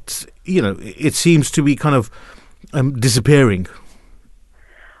 It seems to be kind of disappearing.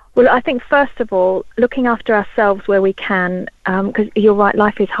 Well, I think first of all, looking after ourselves where we can, because you're right,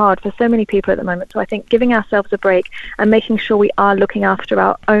 life is hard for so many people at the moment. So I think giving ourselves a break and making sure we are looking after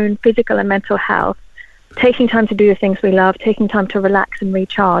our own physical and mental health, taking time to do the things we love, taking time to relax and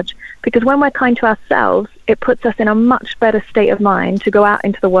recharge. Because when we're kind to ourselves, it puts us in a much better state of mind to go out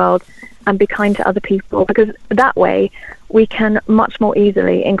into the world and be kind to other people. Because that way, we can much more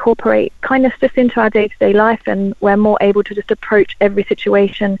easily incorporate kindness just into our day-to-day life, and we're more able to just approach every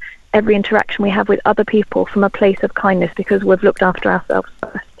situation, every interaction we have with other people from a place of kindness, because we've looked after ourselves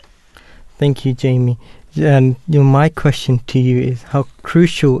first. Thank you, Jamie. And my question to you is, how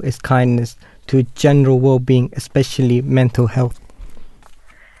crucial is kindness to general well-being, especially mental health?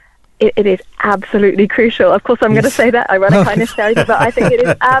 It is absolutely crucial. Of course, I'm going to say that. I run a kindness charity, but I think it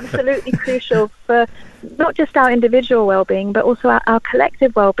is absolutely crucial for not just our individual well-being, but also our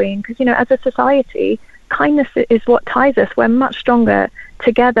collective well-being. Because, as a society, kindness is what ties us. We're much stronger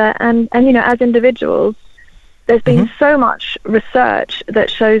together. And as individuals, there's been so much research that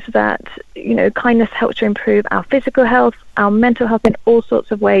shows that, kindness helps to improve our physical health, our mental health in all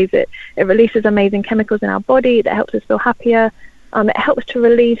sorts of ways. It releases amazing chemicals in our body that helps us feel happier. It helps to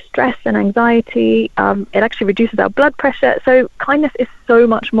relieve stress and anxiety. It actually reduces our blood pressure. So kindness is so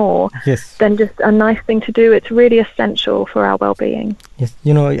much more than just a nice thing to do. It's really essential for our well-being. Yes,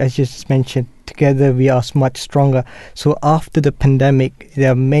 as you just mentioned, together we are much stronger. So after the pandemic,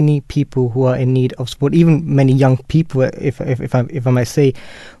 there are many people who are in need of support, even many young people, if I might say.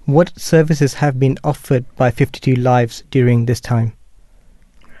 What services have been offered by 52 Lives during this time?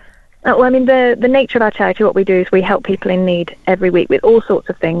 The nature of our charity, what we do is we help people in need every week with all sorts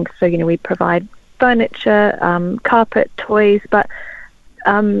of things. So, we provide furniture, carpet, toys, but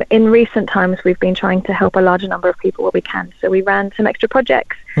in recent times we've been trying to help a larger number of people where we can. So we ran some extra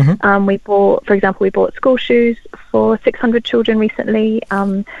projects. We bought school shoes for 600 children recently.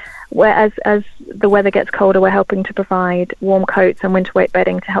 Where as the weather gets colder, we're helping to provide warm coats and winter weight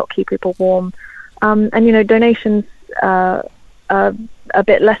bedding to help keep people warm. And donations are a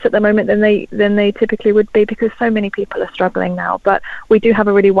bit less at the moment than they typically would be, because so many people are struggling now. But we do have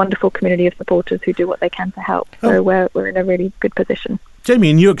a really wonderful community of supporters who do what they can to help. So we're in a really good position. Jamie,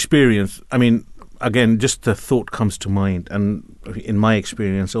 in your experience, I mean, again, just the thought comes to mind, and in my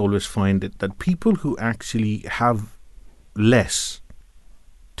experience, I always find it that people who actually have less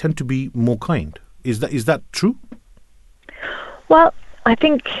tend to be more kind. Is that true? Well, I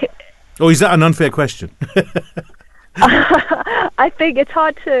think... Or is that an unfair question? I think it's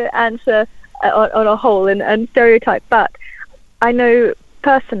hard to answer on a whole and stereotype, but I know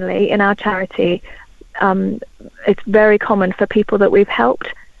personally in our charity, it's very common for people that we've helped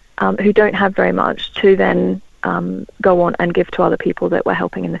who don't have very much to then go on and give to other people that we're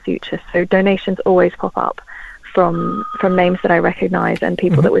helping in the future. So donations always pop up from names that I recognise and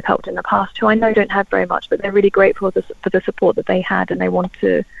people that we've helped in the past who I know don't have very much, but they're really grateful for the support that they had, and they want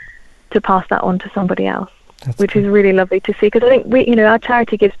to pass that on to somebody else. Which is really lovely to see, because I think our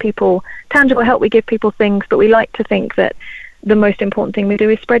charity gives people tangible help. We give people things, but we like to think that the most important thing we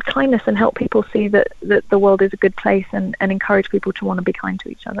do is spread kindness and help people see that the world is a good place, and encourage people to want to be kind to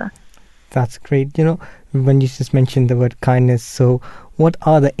each other. That's great. When you just mentioned the word kindness, so what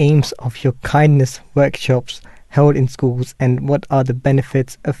are the aims of your kindness workshops held in schools, and what are the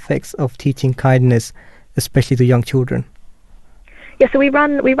benefits, effects of teaching kindness, especially to young children? Yeah, so we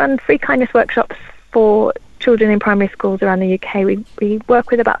run free kindness workshops for children in primary schools around the UK. We work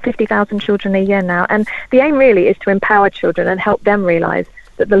with about 50,000 children a year now, and the aim really is to empower children and help them realise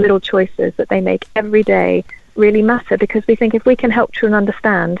that the little choices that they make every day really matter, because we think if we can help children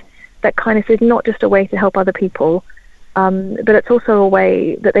understand that kindness is not just a way to help other people, but it's also a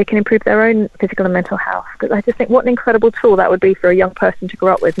way that they can improve their own physical and mental health. Because I just think what an incredible tool that would be for a young person to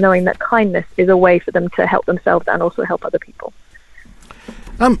grow up with, knowing that kindness is a way for them to help themselves and also help other people.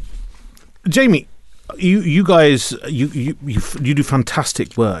 Jamie, you guys you do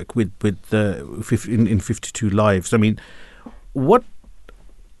fantastic work with in 52 Lives. I mean, what's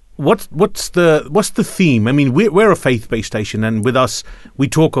the theme? I mean, we're a faith-based station, and with us we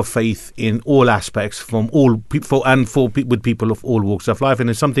talk of faith in all aspects, from all people and with people of all walks of life. And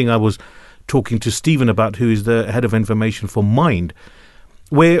it's something I was talking to Stephen about, who is the head of information for Mind,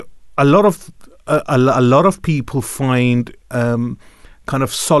 where a lot of people find kind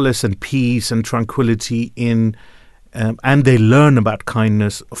of solace and peace and tranquility in, and they learn about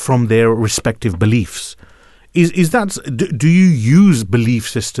kindness from their respective beliefs. Is that, do you use belief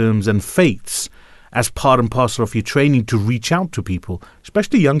systems and faiths as part and parcel of your training to reach out to people,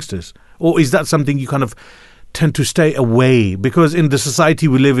 especially youngsters? Or is that something you kind of tend to stay away? Because in the society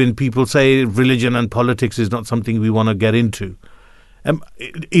we live in, people say religion and politics is not something we want to get into.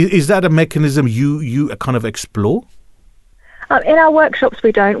 Is that a mechanism you kind of explore? In our workshops,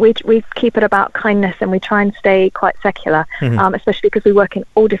 we don't. We keep it about kindness, and we try and stay quite secular, especially because we work in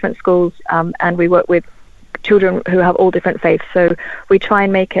all different schools, and we work with children who have all different faiths. So we try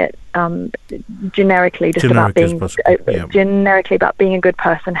and make it generically about being generically about being a good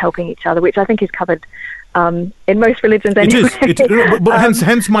person, helping each other, which I think is covered in most religions anyway. It is. But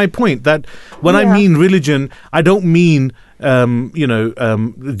hence my point that when I mean religion, I don't mean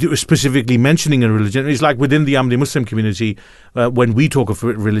specifically mentioning a religion. It's like within the Ahmadi Muslim community, when we talk of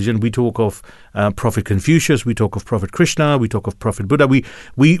religion, we talk of Prophet Confucius, we talk of Prophet Krishna, we talk of Prophet Buddha. We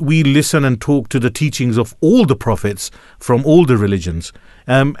listen and talk to the teachings of all the prophets from all the religions,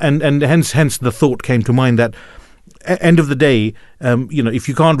 and hence the thought came to mind that end of the day, if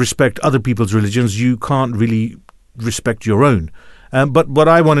you can't respect other people's religions, you can't really respect your own. But what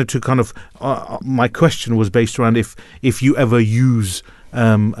I wanted to kind of, my question was based around if you ever use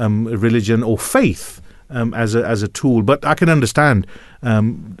religion or faith as a tool. But I can understand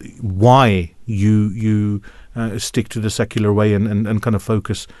why you stick to the secular way and kind of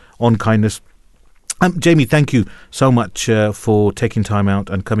focus on kindness. Jamie, thank you so much for taking time out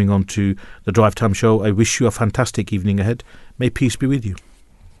and coming on to the Drive Time Show. I wish you a fantastic evening ahead. May peace be with you.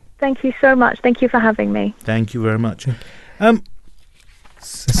 Thank you so much. Thank you for having me. Thank you very much.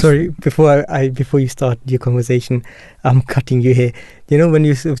 Sorry, before you start your conversation, I'm cutting you here. When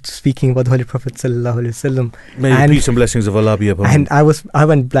you're speaking about the Holy Prophet Sallallahu Alaihi Wasallam, may the peace and blessings of Allah be upon him. And I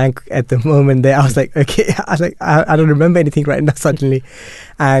went blank at the moment there. I was like, okay, I don't remember anything right now suddenly.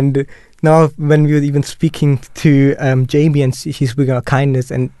 And now when we were even speaking to Jamie, and she's speaking about kindness,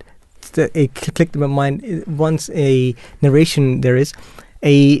 and it clicked in my mind. Once a narration there is,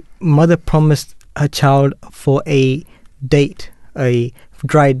 a mother promised her child for a date, a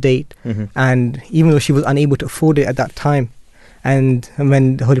dry date, and even though she was unable to afford it at that time, and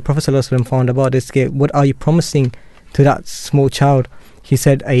when the Holy Prophet ﷺ found about this, okay, what are you promising to that small child? He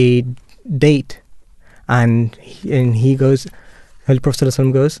said a date, and he goes, Holy Prophet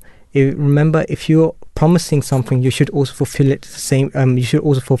ﷺ goes, remember, if you're promising something, you should also fulfill it. You should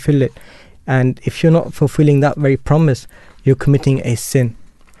also fulfill it, and if you're not fulfilling that very promise, you're committing a sin.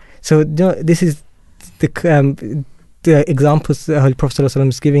 So this is the examples the Holy Prophet ﷺ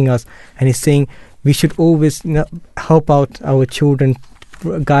is giving us, and he's saying we should always help out our children,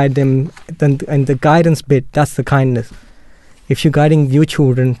 guide them, and the guidance bit, that's the kindness. If you're guiding your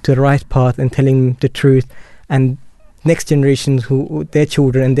children to the right path and telling them the truth, and next generations, their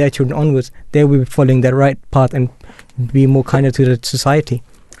children onwards, they will be following the right path and be more kinder to the society.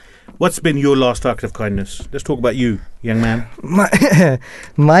 What's been your last act of kindness? Let's talk about you, young man.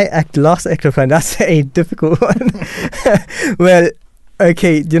 My last act of kindness, that's a difficult one. Well,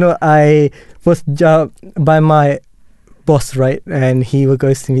 okay, I was by my boss, right? And he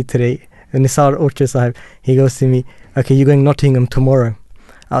goes to me today, Nisar Orchard Sahib, he goes to me, okay, you're going Nottingham tomorrow.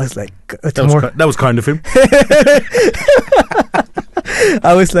 I was like, tomorrow? That was kind of him.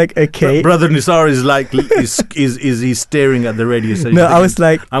 I was like, okay. Brother Nisar is like, is he staring at the radio? So no, I was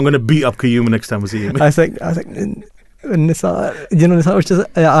like, I'm going to beat up Qayyum next time I see him. I was like, Nisar,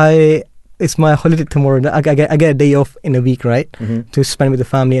 Nisar, it's my holiday tomorrow. I get a day off in a week, right? To spend with the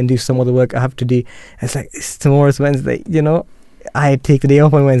family and do some other work I have to do. It's like, tomorrow's Wednesday, I take the day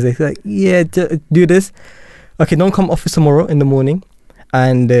off on Wednesday. It's like, yeah, do this. Okay, don't come office tomorrow in the morning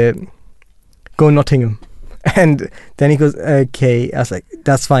and go Nottingham. And then he goes, okay. I was like,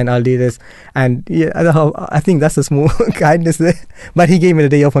 that's fine, I'll do this. And yeah, I think that's a small kindness there. But he gave me the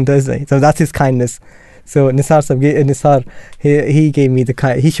day off on Thursday, so that's his kindness. So Nisar, he gave me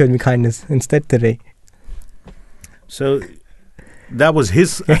he showed me kindness instead today. So that was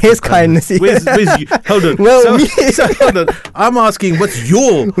his kindness. Yeah. Where's you? Hold on. Well, so hold on. I'm asking, what's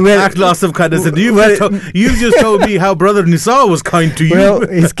your last of kindness? And you've just told me how Brother Nisar was kind to you. Well,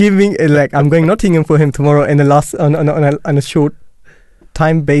 he's giving I'm going Nottingham for him tomorrow in the last on a short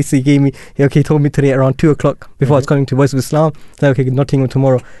time base. He gave me. He told me today around 2:00 before I was coming to Voice of Islam. So okay, Nottingham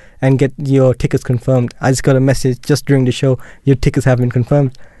tomorrow and get your tickets confirmed. I just got a message just during the show. Your tickets have been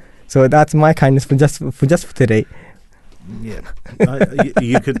confirmed. So that's my kindness for just for today. Yeah,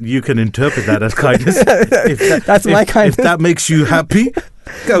 you can interpret that as kindness. That's my kindness. If that makes you happy,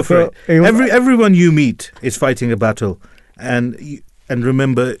 go for it. Everyone you meet is fighting a battle, and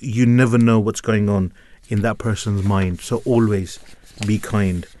remember, you never know what's going on in that person's mind. So always be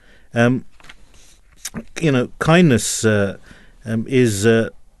kind. Kindness is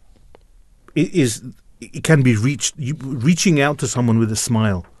it can be reached. Reaching out to someone with a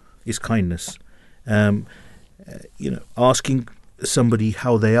smile is kindness. Asking somebody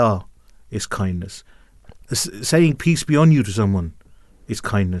how they are is kindness. Saying peace be on you to someone is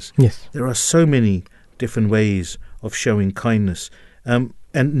kindness. Yes. There are so many different ways of showing kindness. And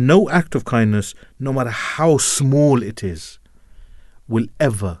no act of kindness, no matter how small it is, will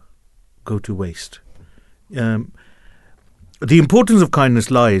ever go to waste. The importance of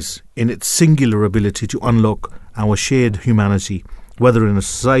kindness lies in its singular ability to unlock our shared humanity, whether in a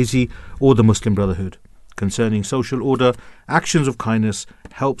society or the Muslim Brotherhood. Concerning social order, actions of kindness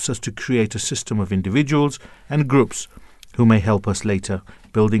helps us to create a system of individuals and groups who may help us later,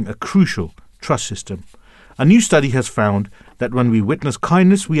 building a crucial trust system. A new study has found that when we witness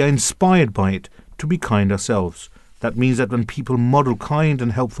kindness, we are inspired by it to be kind ourselves. That means that when people model kind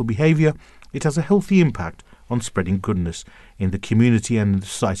and helpful behavior, it has a healthy impact on spreading goodness in the community and in the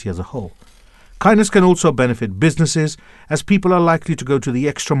society as a whole. Kindness can also benefit businesses, as people are likely to go to the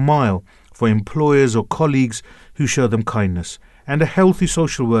extra mile for employers or colleagues who show them kindness, and a healthy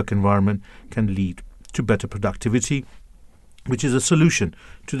social work environment can lead to better productivity, which is a solution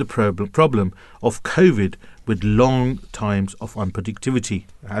to the problem of COVID with long times of unpredictability,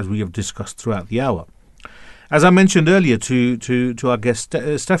 as we have discussed throughout the hour. As I mentioned earlier to our guest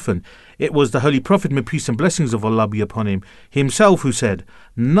Stefan, it was the Holy Prophet, may peace and blessings of Allah be upon him, himself who said,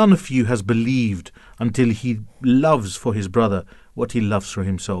 "None of you has believed until he loves for his brother what he loves for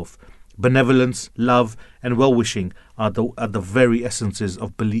himself." Benevolence, love and well-wishing are the very essences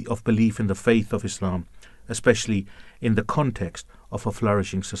of belief in the faith of Islam, especially in the context of a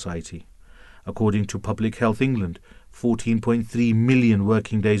flourishing society. According to Public Health England, 14.3 million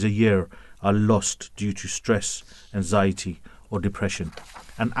working days a year are lost due to stress, anxiety or depression.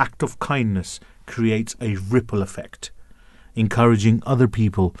 An act of kindness creates a ripple effect, encouraging other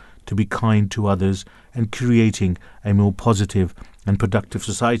people to be kind to others and creating a more positive and productive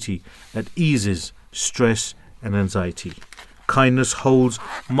society that eases stress and anxiety. Kindness holds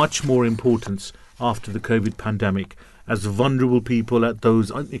much more importance after the COVID pandemic, as vulnerable people, at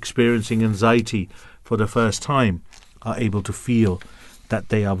those experiencing anxiety for the first time, are able to feel that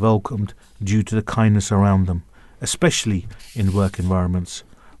they are welcomed due to the kindness around them, especially in work environments.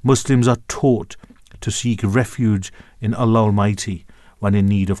 Muslims are taught to seek refuge in Allah Almighty when in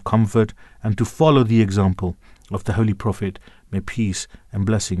need of comfort, and to follow the example of the Holy Prophet, may peace and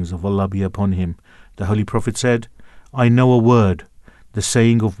blessings of Allah be upon him. The Holy Prophet said, "I know a word, the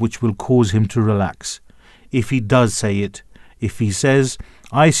saying of which will cause him to relax. If he does say it, if he says,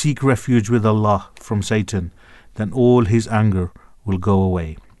 'I seek refuge with Allah from Satan,' then all his anger will go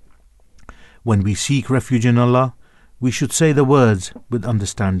away." When we seek refuge in Allah, we should say the words with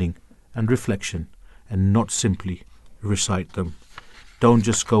understanding and reflection, and not simply recite them. Don't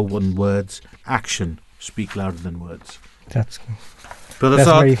just go on words. Action speak louder than words. That's Brother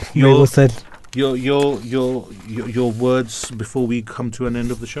very, Saad, very well said. Your words before we come to an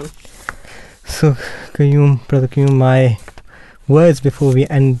end of the show. So, Brother Qayyum, my words before we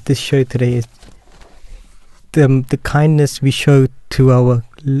end this show today is the kindness we show to our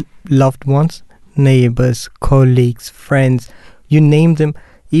loved ones, neighbors, colleagues, friends, you name them,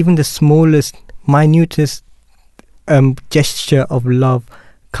 even the smallest, minutest gesture of love,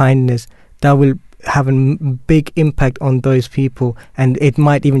 kindness, that will have a big impact on those people, and it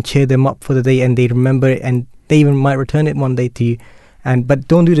might even cheer them up for the day, and they remember it, and they even might return it one day to you. But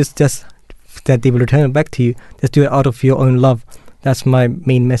don't do this just that they will return it back to you. Just do it out of your own love. That's my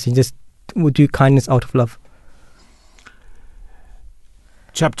main message. Just do kindness out of love.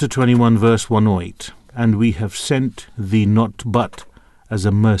 Chapter 21, verse 108. And we have sent thee not but as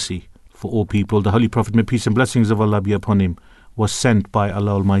a mercy for all people. The Holy Prophet, may peace and blessings of Allah be upon him, was sent by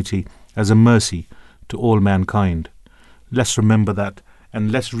Allah Almighty as a mercy to all mankind. Let's remember that,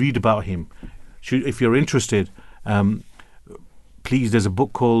 and let's read about him. If you're interested, please, there's a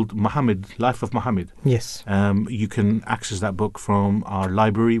book called Muhammad, Life of Muhammad. Yes. You can access that book from our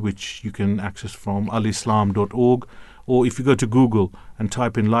library, which you can access from alislam.org. Or if you go to Google and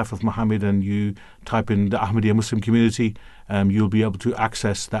type in Life of Muhammad and you type in the Ahmadiyya Muslim community, you'll be able to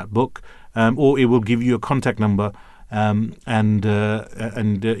access that book. Or it will give you a contact number, and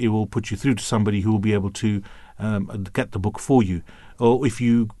it will put you through to somebody who will be able to get the book for you. Or if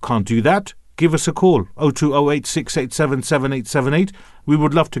you can't do that, give us a call, 0208 687 7878. We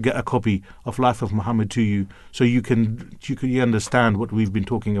would love to get a copy of Life of Muhammad to you, so you can understand what we've been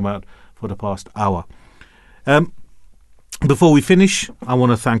talking about for the past hour. Before we finish, I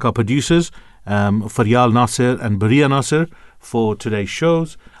want to thank our producers, Faryal Nasir and Baria Nasir, for today's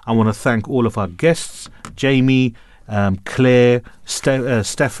shows. I want to thank all of our guests, Jamie, Claire,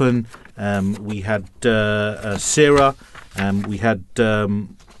 Stefan, we had Sarah, we had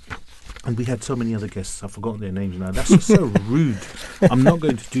and we had so many other guests. I've forgotten their names now. That's just so rude. I'm not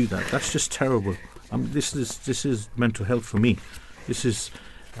going to do that. That's just terrible. This is mental health for me. This is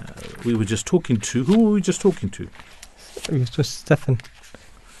we were just talking to. Who were we just talking to? It was just Stefan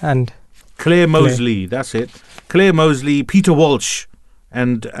and Claire Mosley. That's it. Claire Mosley, Peter Walsh,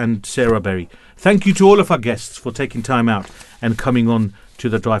 and Sarah Berry. Thank you to all of our guests for taking time out and coming on to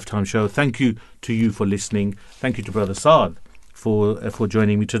the Drive Time Show. Thank you to you for listening. Thank you to Brother Saad for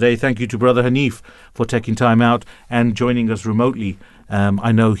joining me today. Thank you to Brother Hanif for taking time out and joining us remotely.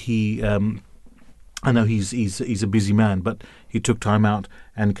 I know he's a busy man, but he took time out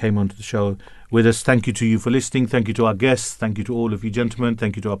and came onto the show with us. Thank you to you for listening. Thank you to our guests. Thank you to all of you gentlemen.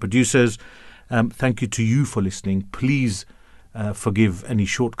 Thank you to our producers. Thank you to you for listening. Please forgive any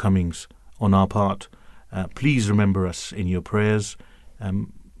shortcomings on our part. Please remember us in your prayers.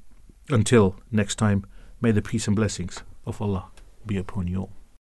 Until next time, may the peace and blessings of Allah be upon you all.